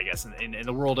anything, I guess, in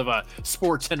the world of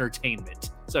sports entertainment.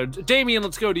 So, Damian,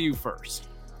 let's go to you first.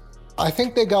 I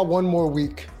think they got one more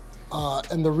week.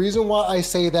 And the reason why I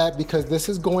say that, because this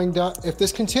is going down, if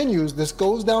this continues, this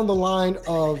goes down the line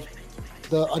of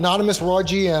the anonymous Raw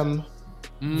GM,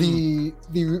 the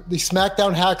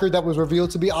SmackDown hacker that was revealed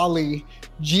to be Ali,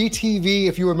 GTV,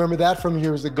 if you remember that from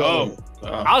years ago.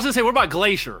 I was going to say, what about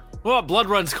Glacier? What about Blood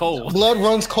Runs Cold? Blood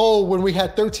Runs Cold when we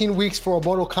had 13 weeks for a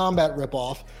Mortal Kombat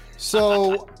ripoff.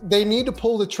 So they need to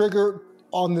pull the trigger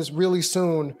on this really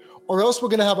soon, or else we're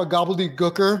going to have a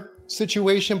gobbledygooker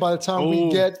situation by the time we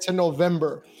get to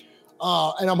November.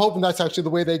 And I'm hoping that's actually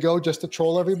the way they go, just to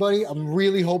troll everybody. I'm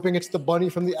really hoping it's the bunny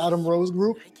from the Adam Rose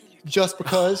group, just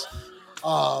because.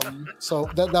 So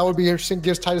that would be interesting.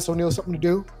 Gives Titus O'Neil something to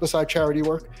do besides charity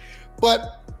work.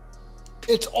 But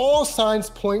it's all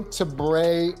signs point to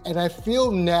Bray, and I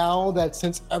feel now that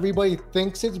since everybody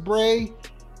thinks it's Bray,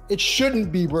 it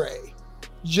shouldn't be Bray,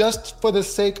 just for the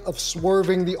sake of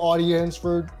swerving the audience,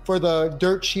 for the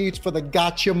dirt sheets, for the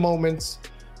gotcha moments.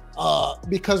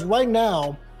 Because right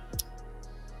now,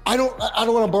 I don't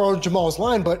want to borrow Jamal's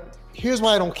line, but here's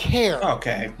why I don't care.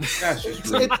 Okay, that's just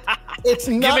rude. It's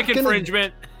not gimmick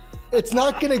infringement. It's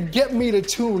not gonna get me to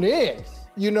tune in.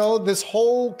 You know, this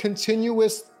whole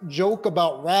continuous joke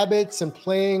about rabbits and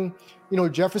playing,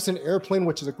 Jefferson Airplane,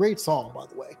 which is a great song, by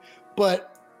the way.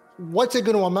 But what's it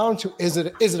going to amount to? Is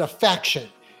it a faction?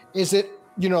 Is it,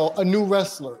 a new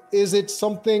wrestler? Is it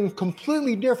something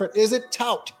completely different? Is it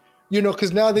tout?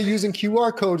 Because now they're using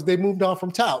QR codes. They moved on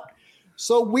from tout.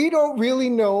 So we don't really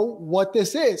know what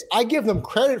this is. I give them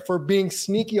credit for being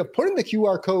sneaky of putting the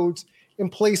QR codes in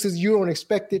places you don't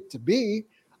expect it to be.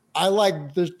 I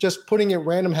like just putting it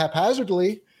random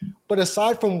haphazardly. But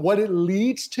aside from what it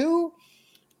leads to,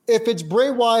 if it's Bray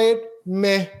Wyatt,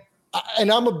 meh.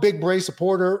 And I'm a big Bray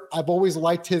supporter. I've always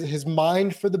liked his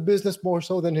mind for the business more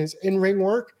so than his in-ring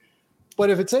work. But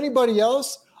if it's anybody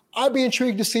else, I'd be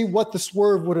intrigued to see what the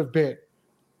swerve would have been.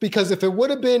 Because if it would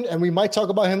have been, and we might talk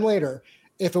about him later,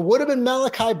 if it would have been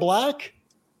Malachi Black,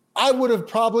 I would have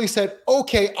probably said,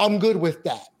 okay, I'm good with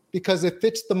that. Because it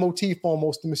fits the motif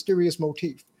almost, the mysterious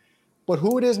motif. But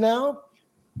who it is now,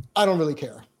 I don't really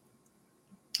care.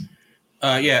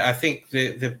 Yeah, I think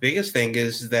the biggest thing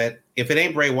is that if it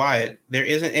ain't Bray Wyatt, there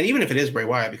isn't, and even if it is Bray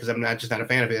Wyatt, because I'm not a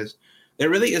fan of his, there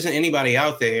really isn't anybody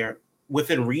out there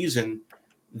within reason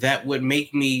that would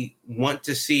make me want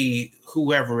to see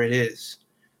whoever it is.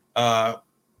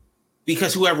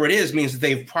 Because whoever it is means that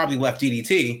they've probably left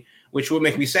DDT, which would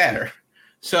make me sadder.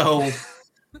 So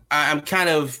I'm kind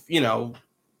of,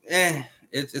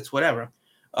 it's whatever.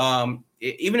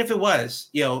 Even if it was,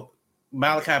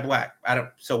 Malachi Black,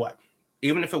 so what?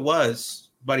 Even if it was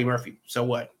Buddy Murphy, so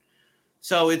what?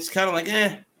 So it's kind of like,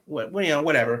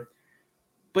 whatever.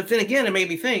 But then again, it made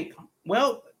me think,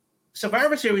 well,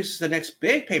 Survivor Series is the next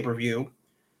big pay-per-view,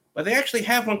 but they actually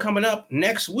have one coming up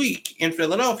next week in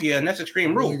Philadelphia, and that's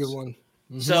Extreme Rules. Really good one.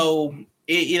 Mm-hmm. So,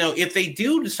 if they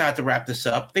do decide to wrap this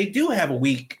up, they do have a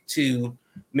week to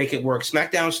make it work.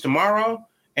 SmackDown's tomorrow,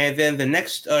 and then the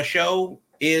next show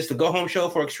is the go home show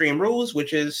for Extreme Rules,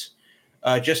 which is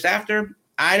just after.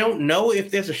 I don't know if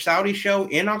there's a Saudi show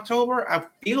in October. I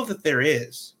feel that there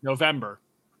is. November.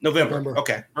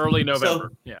 Okay. Early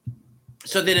November.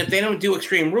 So then if they don't do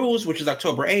Extreme Rules, which is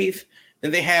October 8th, then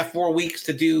they have 4 weeks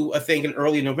to do a thing in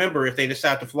early November if they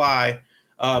decide to fly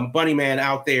Bunny Man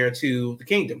out there to the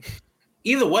kingdom.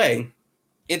 Either way,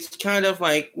 it's kind of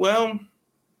like, well,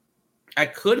 I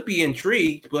could be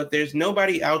intrigued, but there's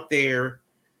nobody out there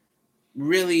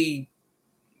really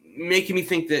making me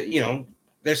think that,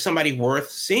 there's somebody worth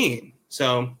seeing.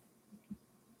 So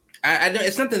I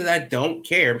it's not that I don't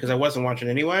care because I wasn't watching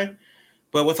anyway,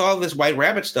 but with all this White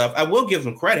Rabbit stuff, I will give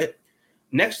them credit.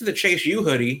 Next to the Chase U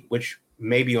hoodie, which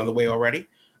may be on the way already,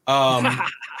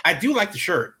 I do like the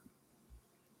shirt.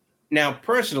 Now,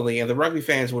 personally, and the rugby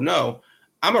fans will know,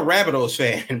 I'm a Rabbitohs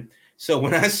fan. So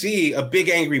when I see a big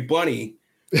angry bunny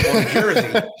on a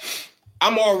jersey,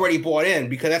 I'm already bought in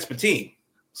because that's my team.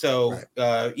 So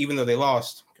even though they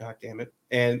lost, God damn it,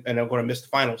 and I'm going to miss the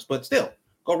finals, but still,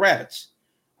 go Rabbits.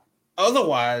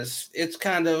 Otherwise, it's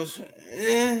kind of,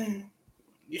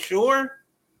 you sure?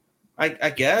 I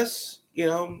guess,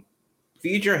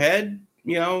 feed your head,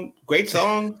 great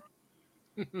song,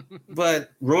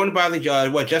 but ruined by the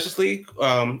Justice League,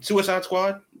 Suicide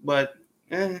Squad, but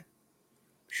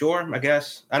sure, I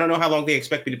guess. I don't know how long they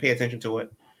expect me to pay attention to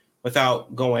it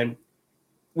without going,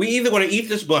 we either going to eat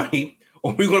this bunny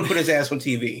or we're going to put his ass on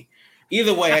TV.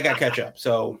 Either way, I got to catch up.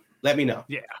 So let me know.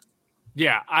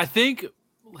 Yeah. I think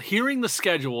hearing the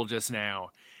schedule just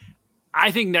now,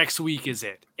 I think next week is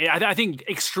it. I think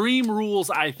Extreme Rules,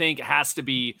 has to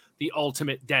be the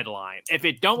ultimate deadline. If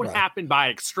it don't happen by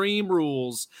Extreme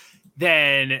Rules,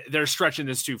 then they're stretching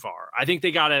this too far. I think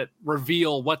they got to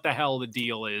reveal what the hell the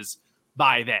deal is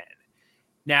by then.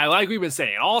 Now, like we've been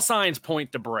saying, all signs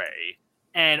point to Bray.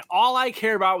 And all I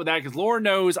care about with that, because Lord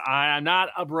knows I'm not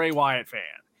a Bray Wyatt fan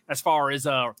as far as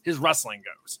his wrestling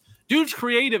goes. Dude's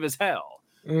creative as hell.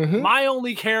 Mm-hmm. My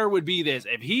only care would be this.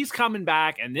 If he's coming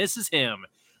back and this is him,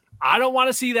 I don't want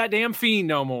to see that damn Fiend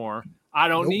no more. I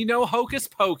don't need no hocus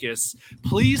pocus.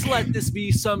 Please let this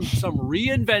be some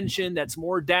reinvention that's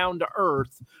more down to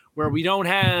earth, where we don't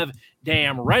have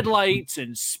damn red lights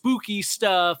and spooky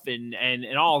stuff and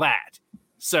all that.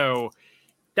 So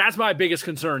that's my biggest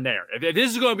concern there. If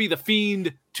this is going to be the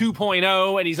Fiend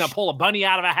 2.0 and he's going to pull a bunny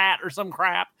out of a hat or some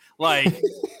crap, like,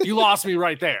 you lost me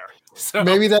right there. So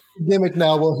maybe that's the gimmick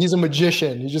now. Well, he's a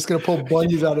magician. He's just going to pull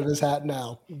bunnies out of his hat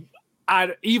now.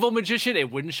 Evil magician,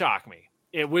 it wouldn't shock me.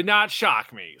 It would not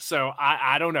shock me. So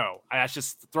I don't know. That's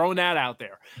just throwing that out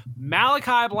there.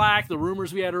 Malachi Black, the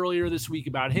rumors we had earlier this week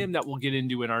about him that we'll get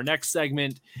into in our next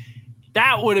segment,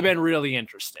 that would have been really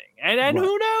interesting. And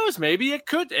who knows? Maybe it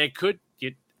could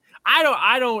get.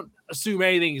 I don't assume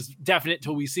anything is definite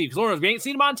till we see, because Lord knows we ain't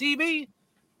seen him on TV.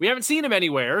 We haven't seen him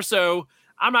anywhere, so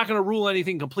I'm not going to rule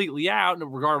anything completely out,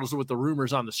 regardless of what the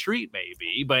rumors on the street may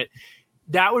be. But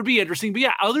that would be interesting. But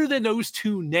yeah, other than those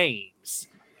two names,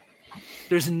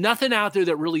 there's nothing out there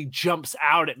that really jumps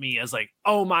out at me as like,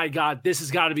 oh my God, this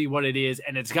has got to be what it is,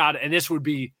 and this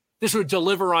would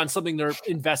deliver on something they're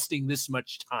investing this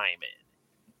much time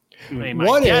in. I mean,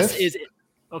 my guess is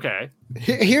okay.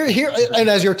 Here, and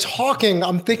as you're talking,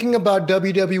 I'm thinking about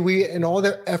WWE and all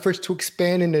their efforts to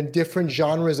expand into different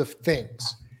genres of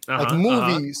things, like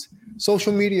movies,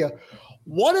 social media.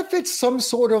 What if it's some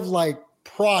sort of like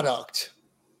product?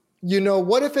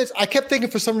 What if I kept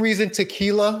thinking for some reason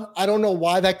tequila. I don't know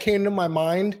why that came to my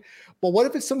mind, but what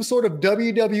if it's some sort of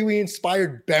WWE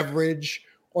inspired beverage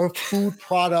or food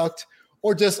product,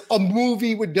 or just a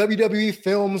movie with WWE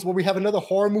films where we have another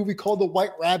horror movie called The White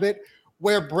Rabbit,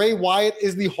 where Bray Wyatt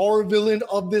is the horror villain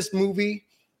of this movie,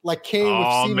 like Kane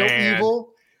with See No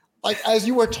Evil. Like, as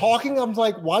you were talking, I'm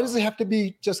like, why does it have to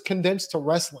be just condensed to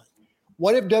wrestling?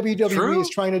 What if WWE is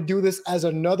trying to do this as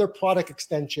another product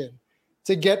extension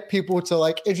to get people to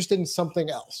like interested in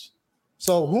something else?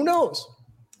 So who knows?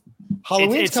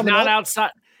 Halloween's coming up.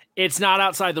 It's not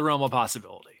outside the realm of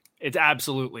possibility. It's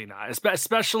absolutely not.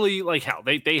 Especially like how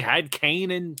they had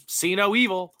Kane and See No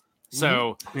Evil.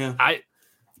 So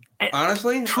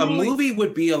honestly, a movie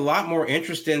would be a lot more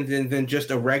interesting than just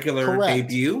a regular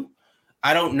debut.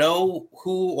 I don't know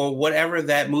who or whatever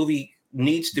that movie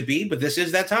needs to be, but this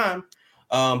is that time.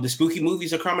 The spooky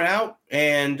movies are coming out,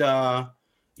 and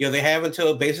they have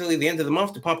until basically the end of the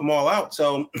month to pump them all out.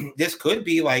 So this could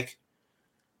be like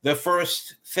the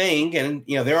first thing, and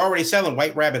they're already selling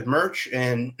White Rabbit merch,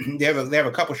 and they have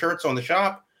a couple shirts on the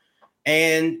shop,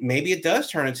 and maybe it does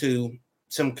turn into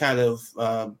some kind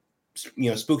of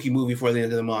spooky movie for the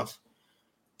end of the month.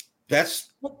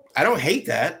 I don't hate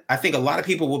that. I think a lot of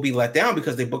people will be let down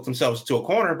because they booked themselves to a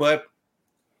corner, but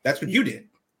That's what you did.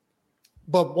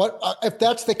 But what if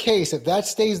that's the case? If that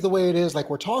stays the way it is, like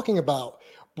we're talking about,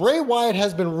 Bray Wyatt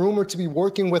has been rumored to be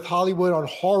working with Hollywood on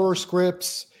horror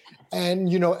scripts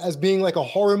and, as being like a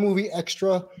horror movie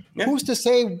extra. Yeah. Who's to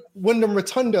say Wyndham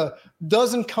Rotunda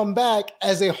doesn't come back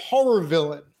as a horror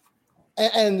villain?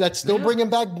 And that's still bringing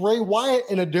back Bray Wyatt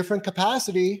in a different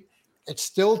capacity. It's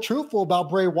still truthful about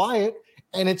Bray Wyatt,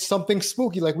 and it's something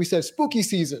spooky. Like we said, spooky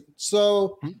season.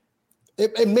 So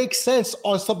it makes sense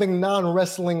on something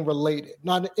non-wrestling related,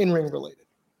 not in-ring related.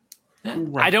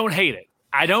 Right. I don't hate it.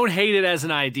 I don't hate it as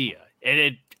an idea.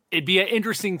 It'd be an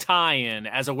interesting tie-in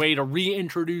as a way to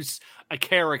reintroduce a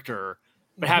character,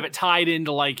 but have it tied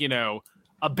into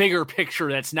a bigger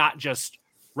picture that's not just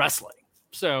wrestling.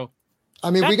 So,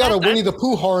 I mean, we got a Winnie the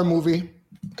Pooh horror movie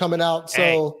coming out,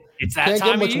 so it's that can't time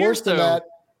get much of year, worse than that.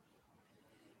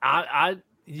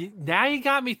 Now you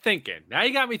got me thinking.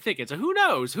 So who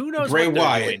knows? Bray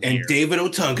Wyatt and David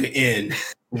Otunga in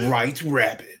Right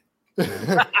Rabbit.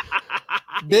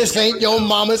 This ain't your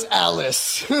mama's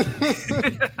Alice.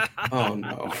 Oh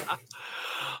no.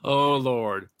 Oh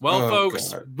Lord. Well,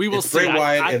 folks, God. We will it's see. Bray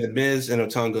Wyatt and the Miz and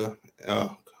Otunga. Oh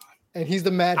God. And he's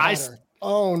the Mad Hatter.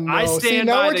 Oh no. I stand See,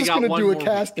 now by we're just gonna do a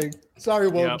casting. Week. Sorry,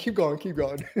 Will. Keep going.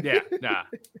 Yeah, nah.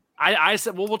 I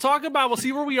said, well, we'll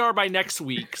see where we are by next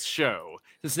week's show.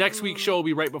 This next week's show will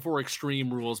be right before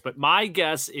Extreme Rules, but my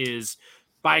guess is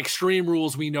by Extreme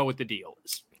Rules, we know what the deal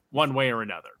is, one way or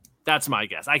another. That's my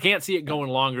guess. I can't see it going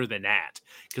longer than that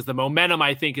because the momentum,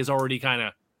 I think, is already kind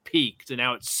of peaked, and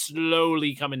now it's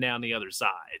slowly coming down the other side.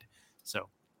 So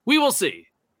we will see.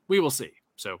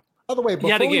 So, by the way,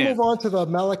 before we move on to the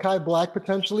Malachi Black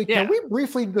potentially, can we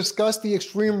briefly discuss the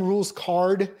Extreme Rules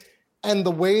card and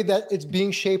the way that it's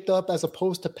being shaped up as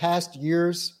opposed to past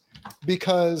years?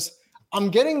 Because I'm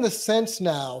getting the sense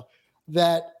now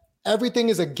that everything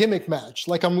is a gimmick match.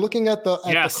 Like I'm looking at the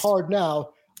card now.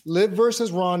 Liv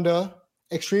versus Ronda,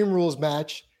 Extreme Rules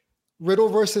match. Riddle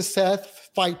versus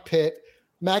Seth, Fight Pit.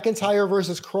 McIntyre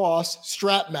versus Cross,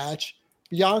 strap match.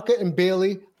 Bianca and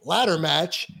Bayley, ladder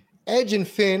match. Edge and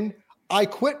Finn, I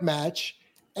Quit match.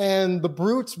 And the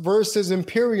Brutes versus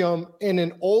Imperium in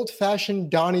an old-fashioned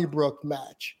Donnybrook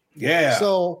match. Yeah.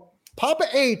 So Papa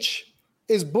H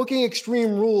is booking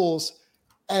Extreme Rules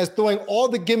as throwing all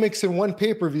the gimmicks in one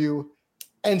pay-per-view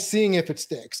and seeing if it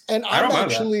sticks. And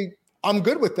I'm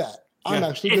good with that. I'm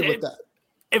actually good with that.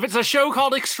 If it's a show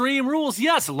called Extreme Rules,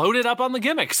 yes, load it up on the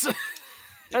gimmicks.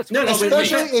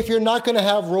 Especially if you're not going to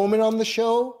have Roman on the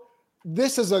show.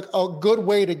 This is a good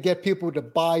way to get people to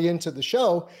buy into the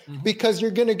show because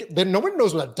you're going to get, no one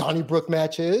knows what a Donnybrook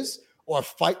match is or a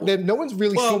fight. No one's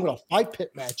really sure what a Fight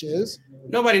Pit match is.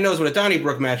 Nobody knows what a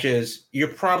Donnybrook match is. You're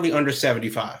probably under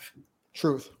 75.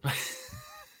 Truth.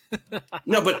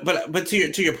 No, but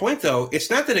to your point though,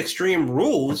 it's not that Extreme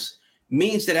Rules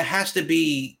means that it has to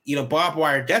be, barbed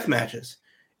wire death matches.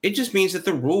 It just means that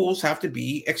the rules have to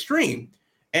be extreme.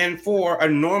 And for a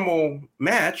normal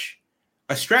match,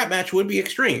 a strap match would be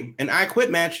extreme. An I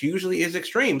Quit match usually is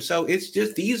extreme. So it's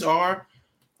just, these are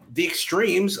the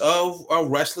extremes of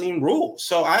wrestling rules.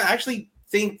 So I actually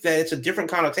think that it's a different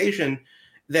connotation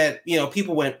that,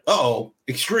 people went,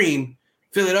 extreme,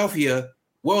 Philadelphia,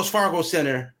 Wells Fargo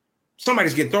Center,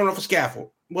 somebody's getting thrown off a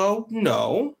scaffold. Well,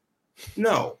 no.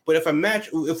 But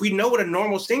if we know what a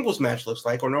normal singles match looks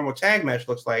like or normal tag match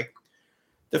looks like,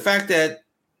 the fact that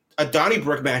a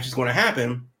Donnybrook match is going to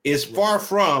happen is far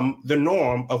from the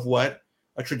norm of what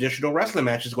a traditional wrestling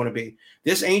match is going to be.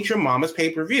 This ain't your mama's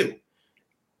pay-per-view.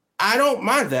 I don't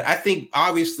mind that. I think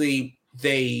obviously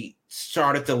they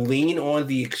started to lean on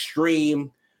the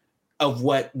extreme of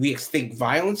what we think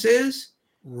violence is.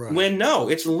 Right. When no,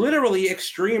 it's literally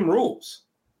Extreme Rules.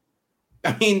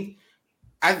 I mean,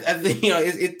 I think you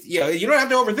don't have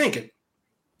to overthink it.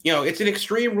 It's an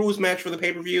Extreme Rules match for the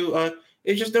pay-per-view.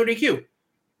 It's just no DQ.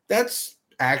 That's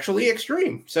actually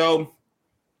extreme. So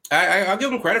I'll give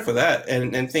them credit for that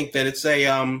and think that it's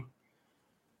a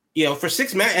for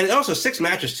 6 matches and also 6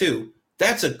 matches too.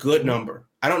 That's a good number.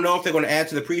 I don't know if they're going to add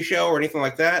to the pre-show or anything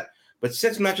like that, but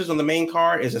 6 matches on the main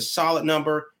card is a solid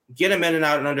number. Get them in and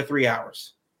out in under 3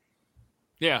 hours.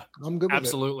 Yeah, I'm good with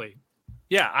absolutely. It.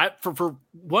 Yeah, for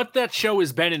what that show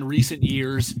has been in recent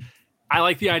years, I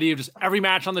like the idea of just every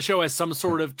match on the show has some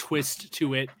sort of twist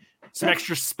to it, some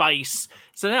extra spice.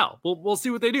 So now we'll see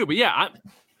what they do. But yeah,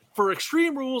 for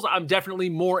Extreme Rules, I'm definitely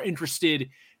more interested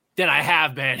than I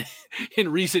have been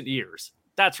in recent years.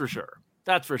 That's for sure.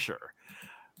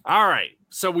 All right.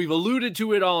 So we've alluded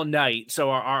to it all night. So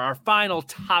our final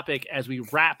topic as we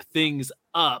wrap things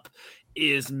up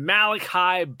is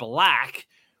Malachi Black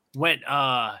went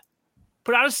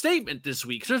put out a statement this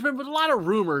week. So there's been a lot of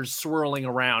rumors swirling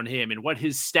around him and what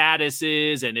his status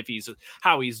is and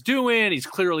how he's doing. He's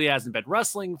clearly hasn't been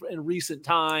wrestling in recent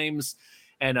times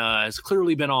and has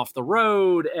clearly been off the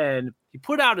road. And he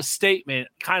put out a statement,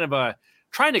 kind of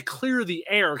trying to clear the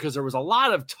air, because there was a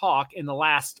lot of talk in the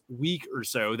last week or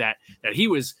so that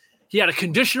he had a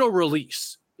conditional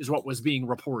release, is what was being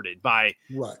reported by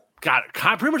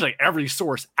pretty much like every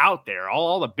source out there.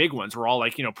 All the big ones were all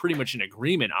like, pretty much in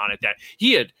agreement on it, that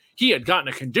he had gotten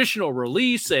a conditional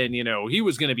release and, he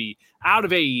was going to be out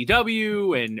of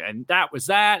AEW and that was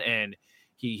that. And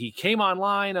he came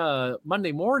online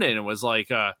Monday morning and was like,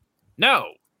 no,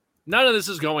 none of this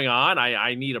is going on.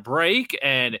 I need a break.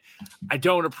 And I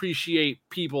don't appreciate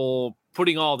people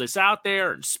putting all this out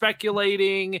there and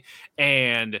speculating,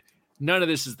 and none of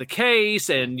this is the case,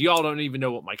 and y'all don't even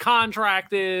know what my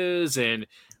contract is, and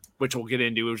which we'll get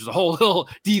into, which is a whole little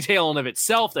detail in of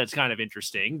itself that's kind of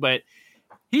interesting. But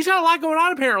he's got a lot going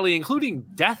on, apparently, including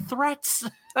death threats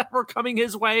that were coming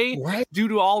his way due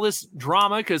to all this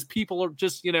drama, because people are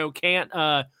just,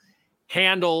 can't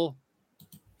handle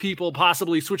people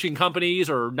possibly switching companies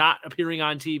or not appearing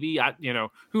on TV.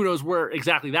 Who knows where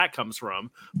exactly that comes from.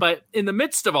 But in the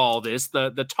midst of all this,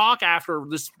 the talk after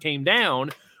this came down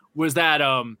was that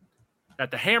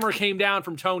the hammer came down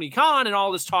from Tony Khan, and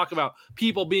all this talk about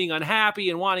people being unhappy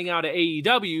and wanting out of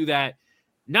AEW, that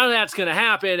none of that's going to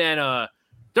happen, and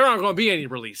there aren't going to be any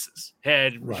releases.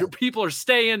 And people are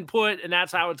staying put, and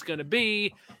that's how it's going to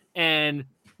be, and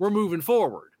we're moving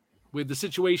forward with the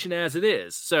situation as it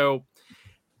is. So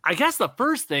I guess the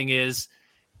first thing is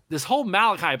this whole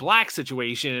Malachi Black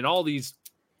situation and all these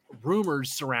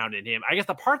rumors surrounding him. I guess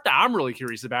the part that I'm really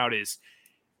curious about is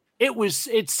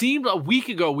it seemed a week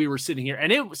ago we were sitting here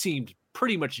and it seemed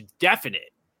pretty much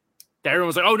definite that everyone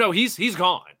was like, oh no, he's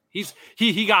gone.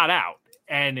 He got out.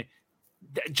 And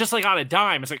just like on a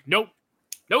dime, it's like, nope,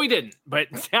 no, he didn't. But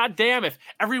goddamn, if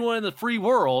everyone in the free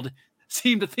world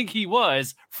seemed to think he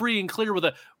was free and clear with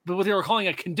what they were calling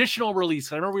a conditional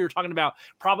release. I remember we were talking about,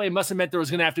 probably it must have meant there was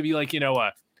going to have to be like,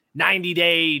 a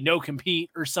 90-day no compete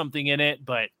or something in it,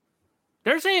 but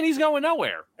they're saying he's going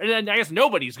nowhere. And then I guess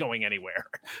nobody's going anywhere.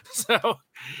 So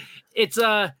it's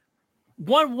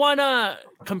one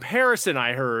comparison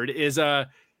I heard is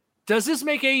does this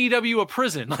make AEW a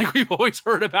prison like we've always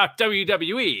heard about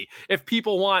WWE if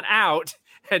people want out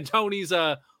and Tony's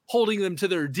holding them to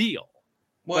their deal?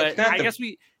 Well, but I guess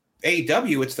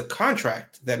AEW, it's the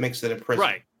contract that makes it a prison.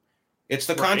 Right. It's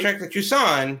the contract that you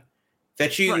sign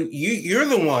that you're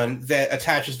the one that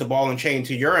attaches the ball and chain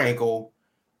to your ankle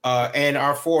and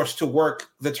are forced to work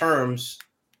the terms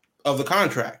of the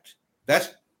contract.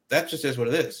 That just is what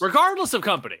it is. Regardless of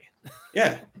company.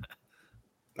 Yeah.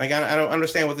 Like, I don't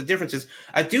understand what the difference is.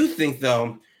 I do think,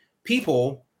 though,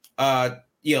 people,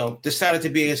 decided to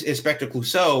be Inspector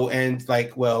Clouseau, and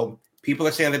like, well, people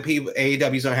are saying that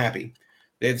AEW is unhappy.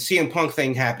 The CM Punk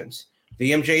thing happens.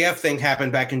 The MJF thing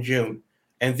happened back in June.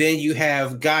 And then you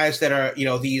have guys that are,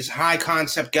 these high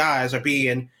concept guys are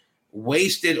being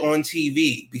wasted on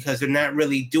TV because they're not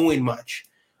really doing much.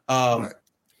 So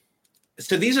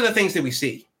these are the things that we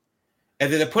see.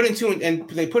 And then they put in two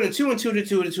and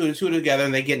two together,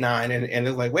 and they get 9. And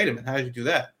they're like, wait a minute, how did you do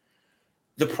that?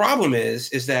 The problem is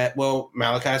that, well,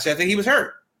 Malachi said that he was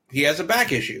hurt. He has a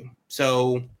back issue.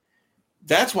 So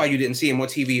that's why you didn't see him on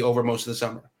TV over most of the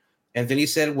summer. And then he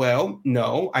said, well,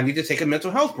 no, I need to take a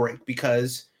mental health break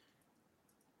because,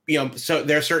 so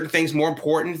there are certain things more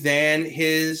important than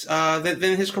his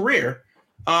career.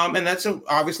 And that's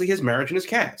obviously his marriage and his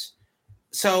cats.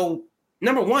 So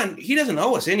number one, he doesn't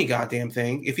owe us any goddamn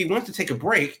thing. If he wants to take a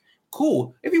break,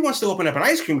 cool. If he wants to open up an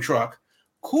ice cream truck,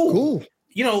 cool.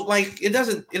 It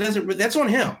doesn't, that's on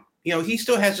him. He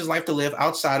still has his life to live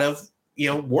outside of,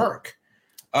 work.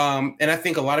 And I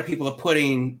think a lot of people are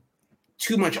putting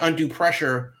too much undue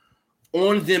pressure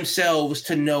on themselves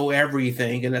to know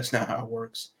everything, and that's not how it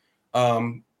works.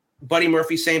 Buddy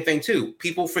Murphy, same thing too.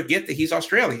 People forget that he's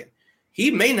Australian. He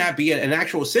may not be an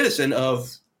actual citizen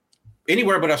of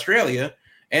anywhere but Australia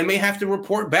and may have to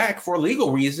report back for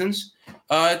legal reasons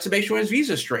to make sure his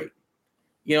visa's straight.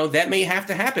 That may have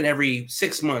to happen every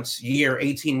 6 months, year,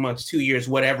 18 months, 2 years,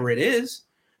 whatever it is.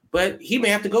 But he may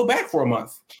have to go back for a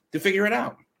month to figure it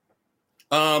out.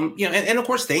 And of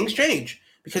course, things change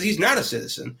because he's not a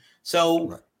citizen.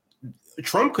 So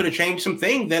Trump could have changed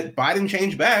something that Biden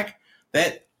changed back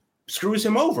that screws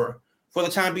him over for the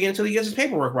time being until he gets his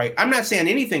paperwork right. I'm not saying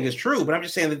anything is true, but I'm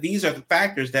just saying that these are the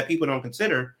factors that people don't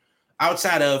consider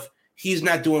outside of he's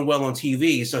not doing well on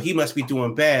TV, so he must be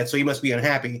doing bad, so he must be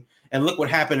unhappy. And look what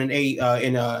happened in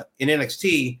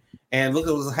NXT, and look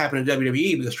at what happened in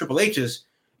WWE because Triple H is,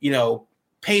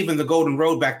 paving the golden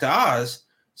road back to Oz.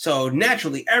 So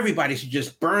naturally, everybody should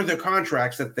just burn their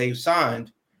contracts that they've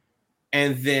signed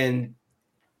and then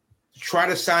try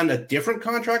to sign a different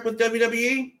contract with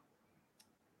WWE.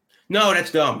 No,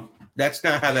 that's dumb. That's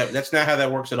not how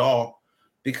that works at all.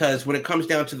 Because when it comes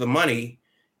down to the money,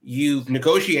 you've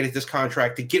negotiated this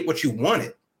contract to get what you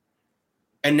wanted.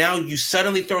 And now you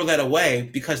suddenly throw that away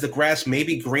because the grass may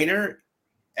be greener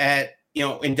in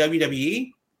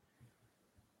WWE.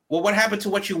 Well, what happened to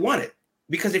what you wanted?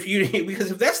 Because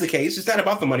if that's the case, it's not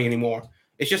about the money anymore.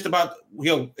 It's just about,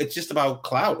 it's just about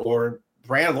clout or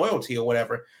brand loyalty or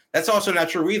whatever. That's also not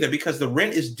true either, because the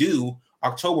rent is due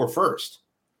October 1st.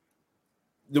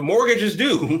 The mortgage is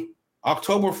due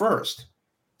October 1st.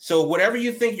 So whatever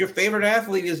you think your favorite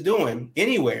athlete is doing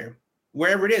anywhere,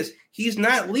 wherever it is, he's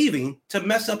not leaving to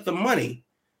mess up the money,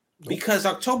 because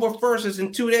October 1st is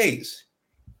in 2 days.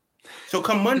 So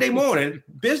come Monday morning,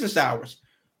 business hours,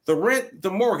 the rent,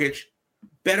 the mortgage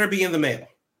better be in the mail.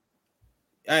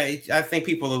 I think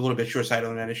people are a little bit short-sighted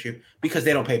on that issue because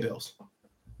they don't pay bills.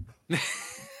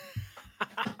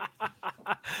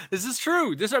 This is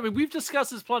true. We've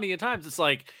discussed this plenty of times. It's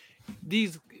like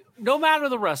these, no matter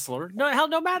the wrestler, no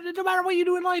matter what you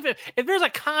do in life, if there's a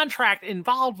contract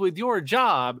involved with your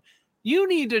job, you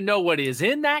need to know what is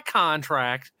in that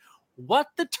contract, what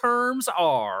the terms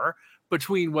are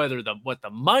between what the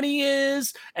money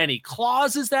is, any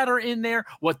clauses that are in there,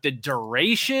 what the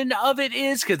duration of it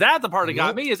is, because that's the part that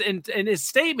got me is in his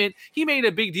statement, he made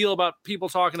a big deal about people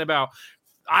talking about,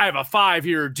 I have a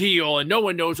 5-year deal and no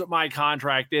one knows what my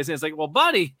contract is. And it's like, well,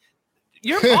 buddy,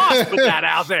 your boss put that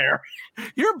out there.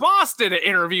 Your boss did an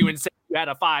interview and said you had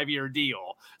a 5-year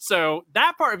deal. So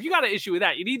that part, if you got an issue with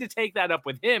that, you need to take that up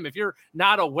with him. If you're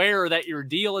not aware that your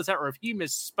deal is that, or if he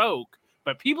misspoke,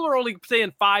 but people are only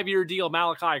saying 5-year deal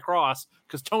Malachi Cross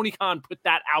because Tony Khan put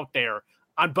that out there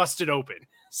on Busted Open.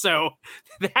 So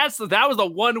that was the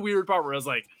one weird part where I was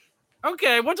like,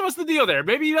 okay, what's the deal there?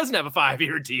 Maybe he doesn't have a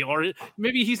 5-year deal, or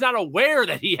maybe he's not aware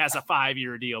that he has a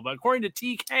 5-year deal. But according to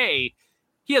TK,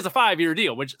 he has a 5-year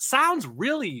deal, which sounds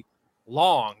really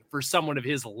long for someone of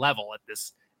his level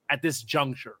at this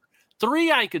juncture.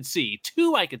 3 I could see,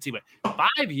 2 I could see, but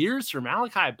 5 years for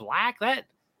Malachi Black, that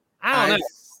I don't know.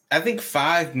 I think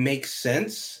 5 makes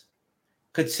sense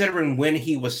considering when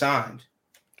he was signed.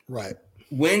 Right.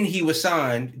 When he was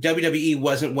signed, WWE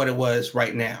wasn't what it was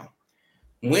right now.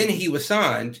 When he was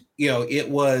signed, it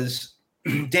was,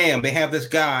 damn, they have this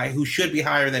guy who should be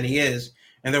higher than he is,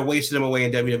 and they're wasting him away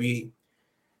in WWE.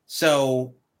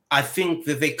 So I think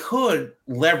that they could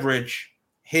leverage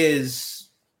his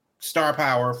star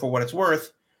power for what it's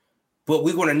worth, but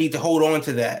we're going to need to hold on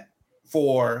to that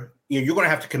for, you're going to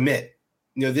have to commit.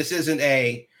 This isn't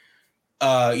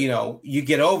you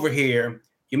get over here,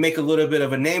 you make a little bit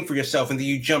of a name for yourself, and then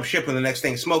you jump ship and the next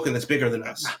thing smoking that's bigger than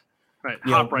us. Right,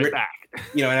 hop right back.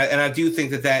 And I do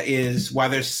think that is why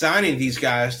they're signing these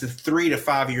guys to 3 to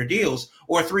 5 year deals,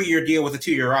 or a 3-year deal with a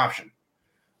 2-year option,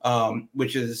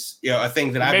 which is a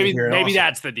thing that I've been hearing. Maybe also.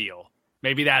 That's the deal.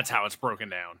 Maybe that's how it's broken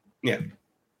down. Yeah,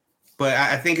 but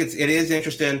I think it is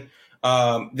interesting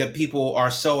that people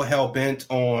are so hell bent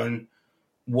on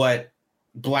what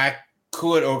Black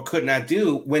could or could not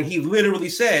do when he literally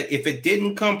said, "If it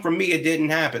didn't come from me, it didn't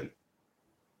happen."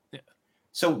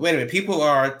 So wait a minute, people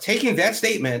are taking that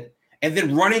statement and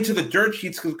then running to the dirt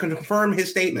sheets to confirm his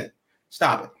statement.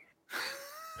 Stop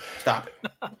it.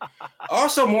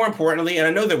 Also, more importantly, and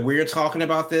I know that we're talking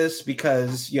about this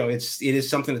because it is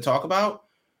something to talk about,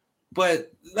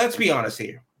 but let's be honest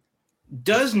here.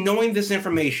 Does knowing this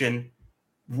information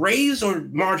raise or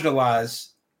marginalize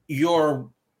your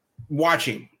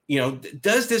watching?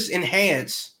 Does this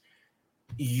enhance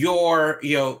your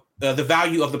the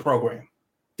value of the program?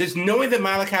 Does knowing that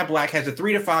Malachi Black has a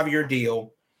 3 to 5 year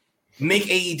deal make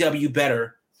AEW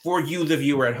better for you, the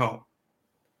viewer at home?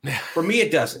 For me,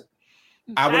 it doesn't.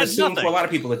 I would assume for a lot of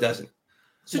people it doesn't.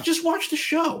 So just watch the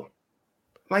show.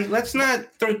 Like, let's not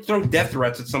throw death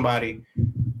threats at somebody.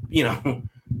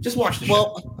 Just watch the show.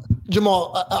 Well,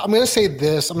 Jamal, I'm going to say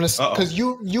this. Because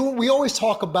we always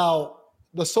talk about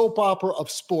the soap opera of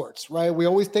sports, right? We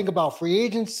always think about free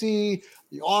agency,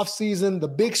 the offseason, the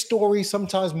big story,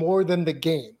 sometimes more than the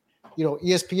game.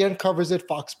 ESPN covers it,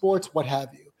 Fox Sports, what have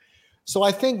you. So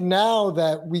I think now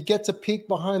that we get to peek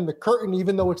behind the curtain,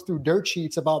 even though it's through dirt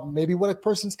sheets, about maybe what a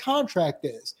person's contract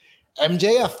is.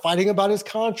 MJF fighting about his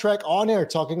contract on air,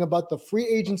 talking about the free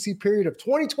agency period of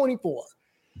 2024.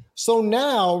 So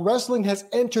now wrestling has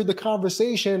entered the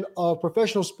conversation of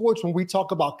professional sports when we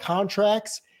talk about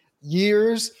contracts,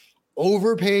 years,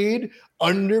 overpaid,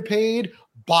 underpaid,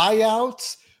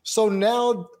 buyouts. So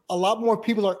now a lot more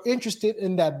people are interested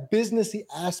in that businessy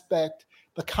aspect,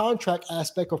 the contract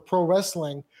aspect of pro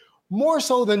wrestling, more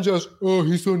so than just, oh,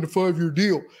 he signed a 5-year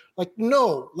deal. Like,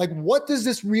 no, like, what does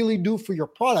this really do for your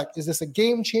product? Is this a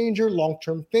game changer,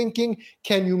 long-term thinking?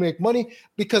 Can you make money?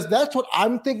 Because that's what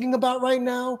I'm thinking about right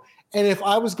now. And if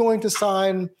I was going to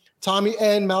sign Tommy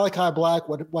End, Malachi Black,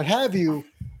 what have you,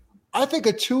 I think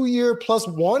a 2-year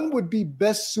 +1 would be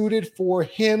best suited for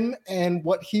him and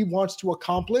what he wants to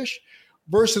accomplish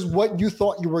versus what you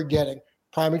thought you were getting.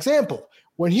 Prime example,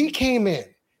 when he came in,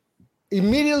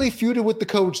 immediately feuded with the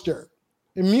Coach Dirt,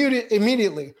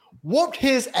 immediately whooped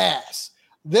his ass,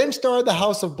 then started the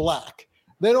House of Black.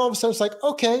 Then all of a sudden it's like,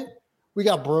 okay, we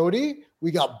got Brody,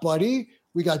 we got Buddy,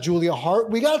 we got Julia Hart,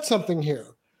 we got something here.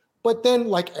 But then,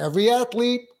 like every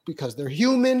athlete, because they're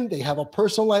human, they have a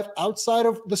personal life outside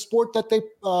of the sport that they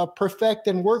perfect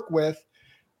and work with,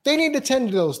 they need to tend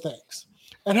to those things.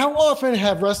 And how often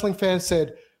have wrestling fans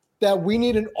said that we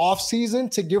need an off season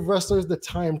to give wrestlers the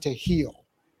time to heal?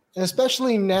 And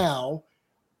especially now,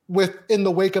 in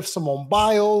the wake of Simone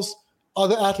Biles,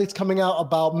 other athletes coming out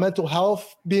about mental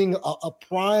health being a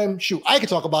prime shoot. I could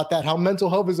talk about that, how mental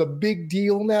health is a big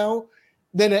deal now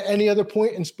than at any other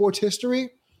point in sports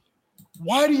history.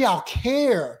 Why do y'all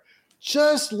care?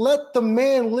 Just let the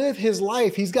man live his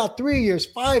life. He's got 3 years,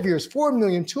 5 years, 4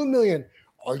 million, 2 million.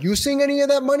 Are you seeing any of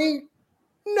that money?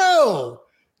 No.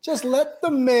 Just let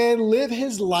the man live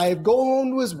his life, go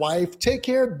home to his wife, take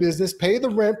care of business, pay the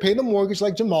rent, pay the mortgage,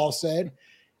 like Jamal said.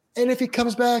 And if he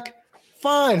comes back,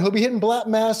 fine. He'll be hitting Black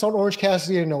Mass on Orange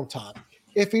Cassidy in no time.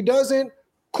 If he doesn't,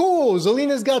 cool.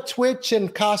 Zelina's got Twitch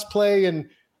and cosplay, and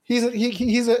he's an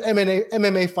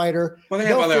MMA fighter. Well, they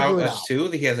have other outlets too.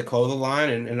 He has a clothing line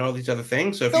and all these other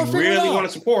things. So if you really want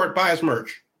to support, buy his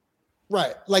merch.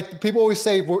 Right. Like people always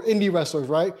say, we're indie wrestlers,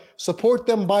 right? Support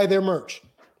them, buy their merch.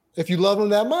 If you love him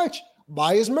that much,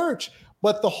 buy his merch.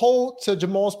 But to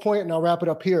Jamal's point, and I'll wrap it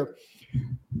up here,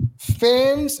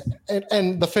 fans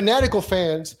and the fanatical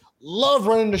fans love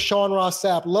running to Sean Ross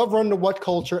Sapp, love running to What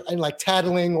Culture and like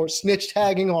tattling or snitch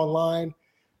tagging online.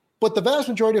 But the vast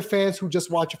majority of fans who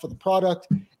just watch it for the product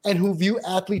and who view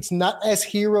athletes not as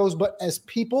heroes, but as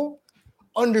people,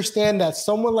 understand that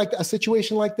a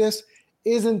situation like this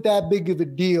isn't that big of a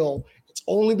deal. It's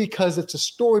only because it's a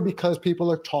story, because people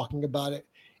are talking about it.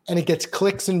 And it gets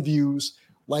clicks and views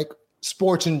like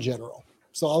sports in general.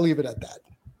 So I'll leave it at that.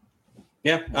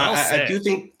 Yeah, I do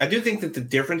think that the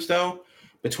difference, though,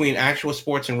 between actual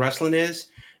sports and wrestling is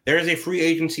there is a free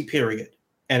agency period,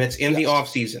 and it's in the off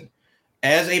season.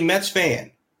 As a Mets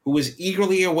fan who is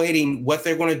eagerly awaiting what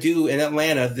they're going to do in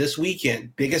Atlanta this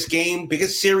weekend, biggest game,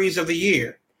 biggest series of the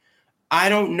year, I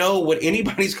don't know what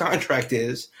anybody's contract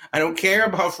is. I don't care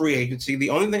about free agency.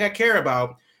 The only thing I care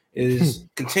about is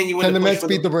continuing to the Mets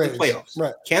beat the Braves? Playoffs.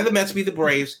 Right. Can the Mets beat the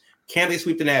Braves? Can they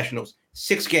sweep the Nationals?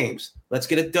 6 games. Let's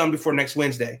get it done before next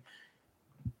Wednesday.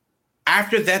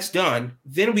 After that's done,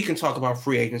 then we can talk about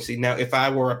free agency. Now, if I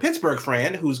were a Pittsburgh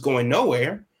fan who's going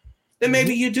nowhere, then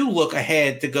maybe you do look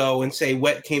ahead to go and say,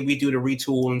 what can we do to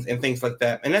retool and things like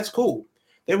that? And that's cool.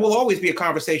 There will always be a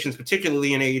conversation,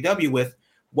 particularly in AEW, with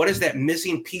what is that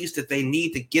missing piece that they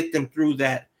need to get them through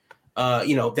that,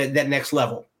 that next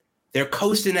level. They're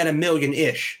coasting at 1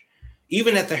 million-ish.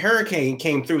 Even at the Hurricane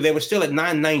came through, they were still at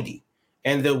 990.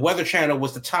 And the Weather Channel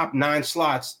was the top 9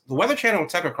 slots. The Weather Channel and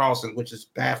Tucker Carlson, which is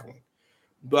baffling,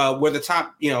 were the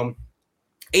top, 8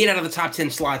 out of the top 10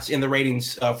 slots in the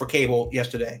ratings for cable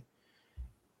yesterday.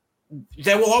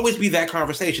 There will always be that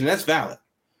conversation. That's valid.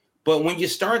 But when you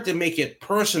start to make it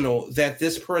personal that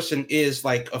this person is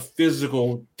like a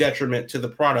physical detriment to the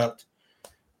product,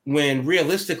 when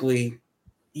realistically,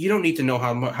 you don't need to know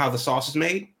how the sauce is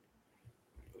made.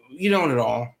 You don't at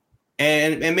all.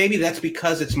 And maybe that's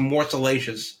because it's more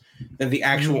salacious than the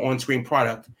actual on-screen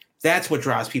product. That's what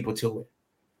drives people to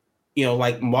it.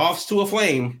 Like moths to a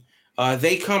flame,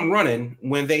 they come running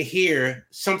when they hear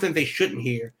something they shouldn't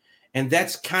hear. And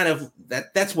that's kind of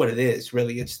that's what it is,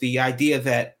 really. It's the idea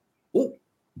that,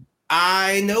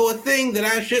 I know a thing that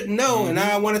I shouldn't know, and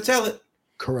I want to tell it.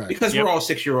 Correct. Because we're all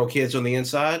 6-year-old kids on the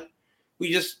inside.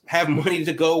 We just have money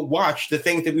to go watch the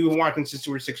things that we've been watching since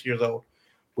we were 6 years old,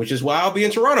 which is why I'll be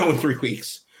in Toronto in 3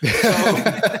 weeks.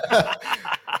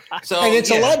 So and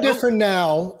it's a lot different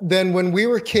now than when we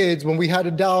were kids, when we had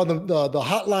to dial the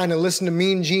hotline and listen to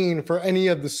Mean Gene for any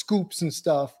of the scoops and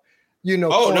stuff. It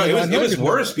was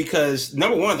worse because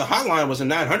number one, the hotline was a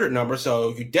 900 number,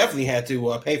 so you definitely had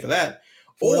to pay for that.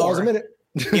 $4 a minute.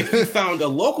 If you found a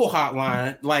local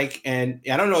hotline, and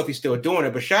I don't know if he's still doing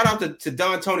it, but shout out to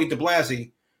Don Tony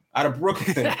DeBlasi out of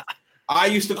Brooklyn. I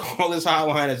used to call this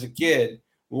hotline as a kid,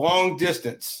 long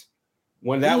distance.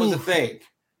 when that was a thing.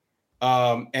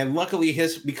 And luckily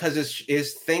because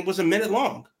his thing was a minute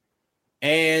long,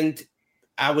 and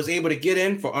I was able to get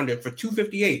in for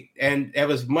 $258, and it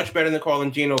was much better than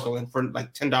calling Gene Okerlund for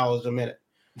like $10 a minute.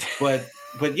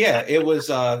 But yeah, it was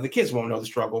the kids won't know the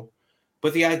struggle.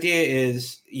 But the idea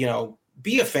is,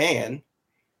 be a fan,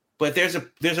 but there's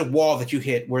a wall that you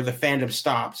hit where the fandom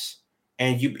stops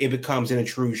and it becomes an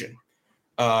intrusion.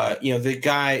 The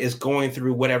guy is going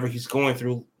through whatever he's going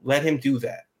through. Let him do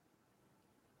that.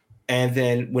 And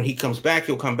then when he comes back,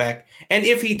 he'll come back. And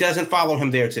if he doesn't, follow him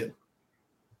there too.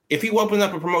 If he opens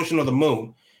up a promotion on the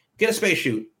moon, get a space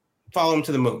shoot, follow him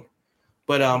to the moon.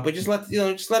 But just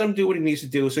let him do what he needs to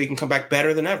do so he can come back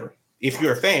better than ever. If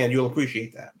you're a fan, you'll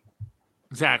appreciate that.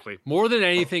 Exactly. More than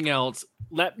anything else,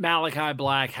 let Malachi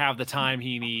Black have the time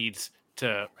he needs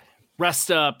to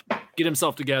rest up, get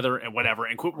himself together, and whatever,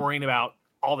 and quit worrying about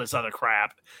all this other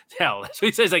crap. Hell, that's what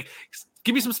he says. Like,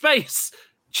 give me some space.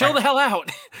 Chill the hell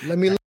out. Let me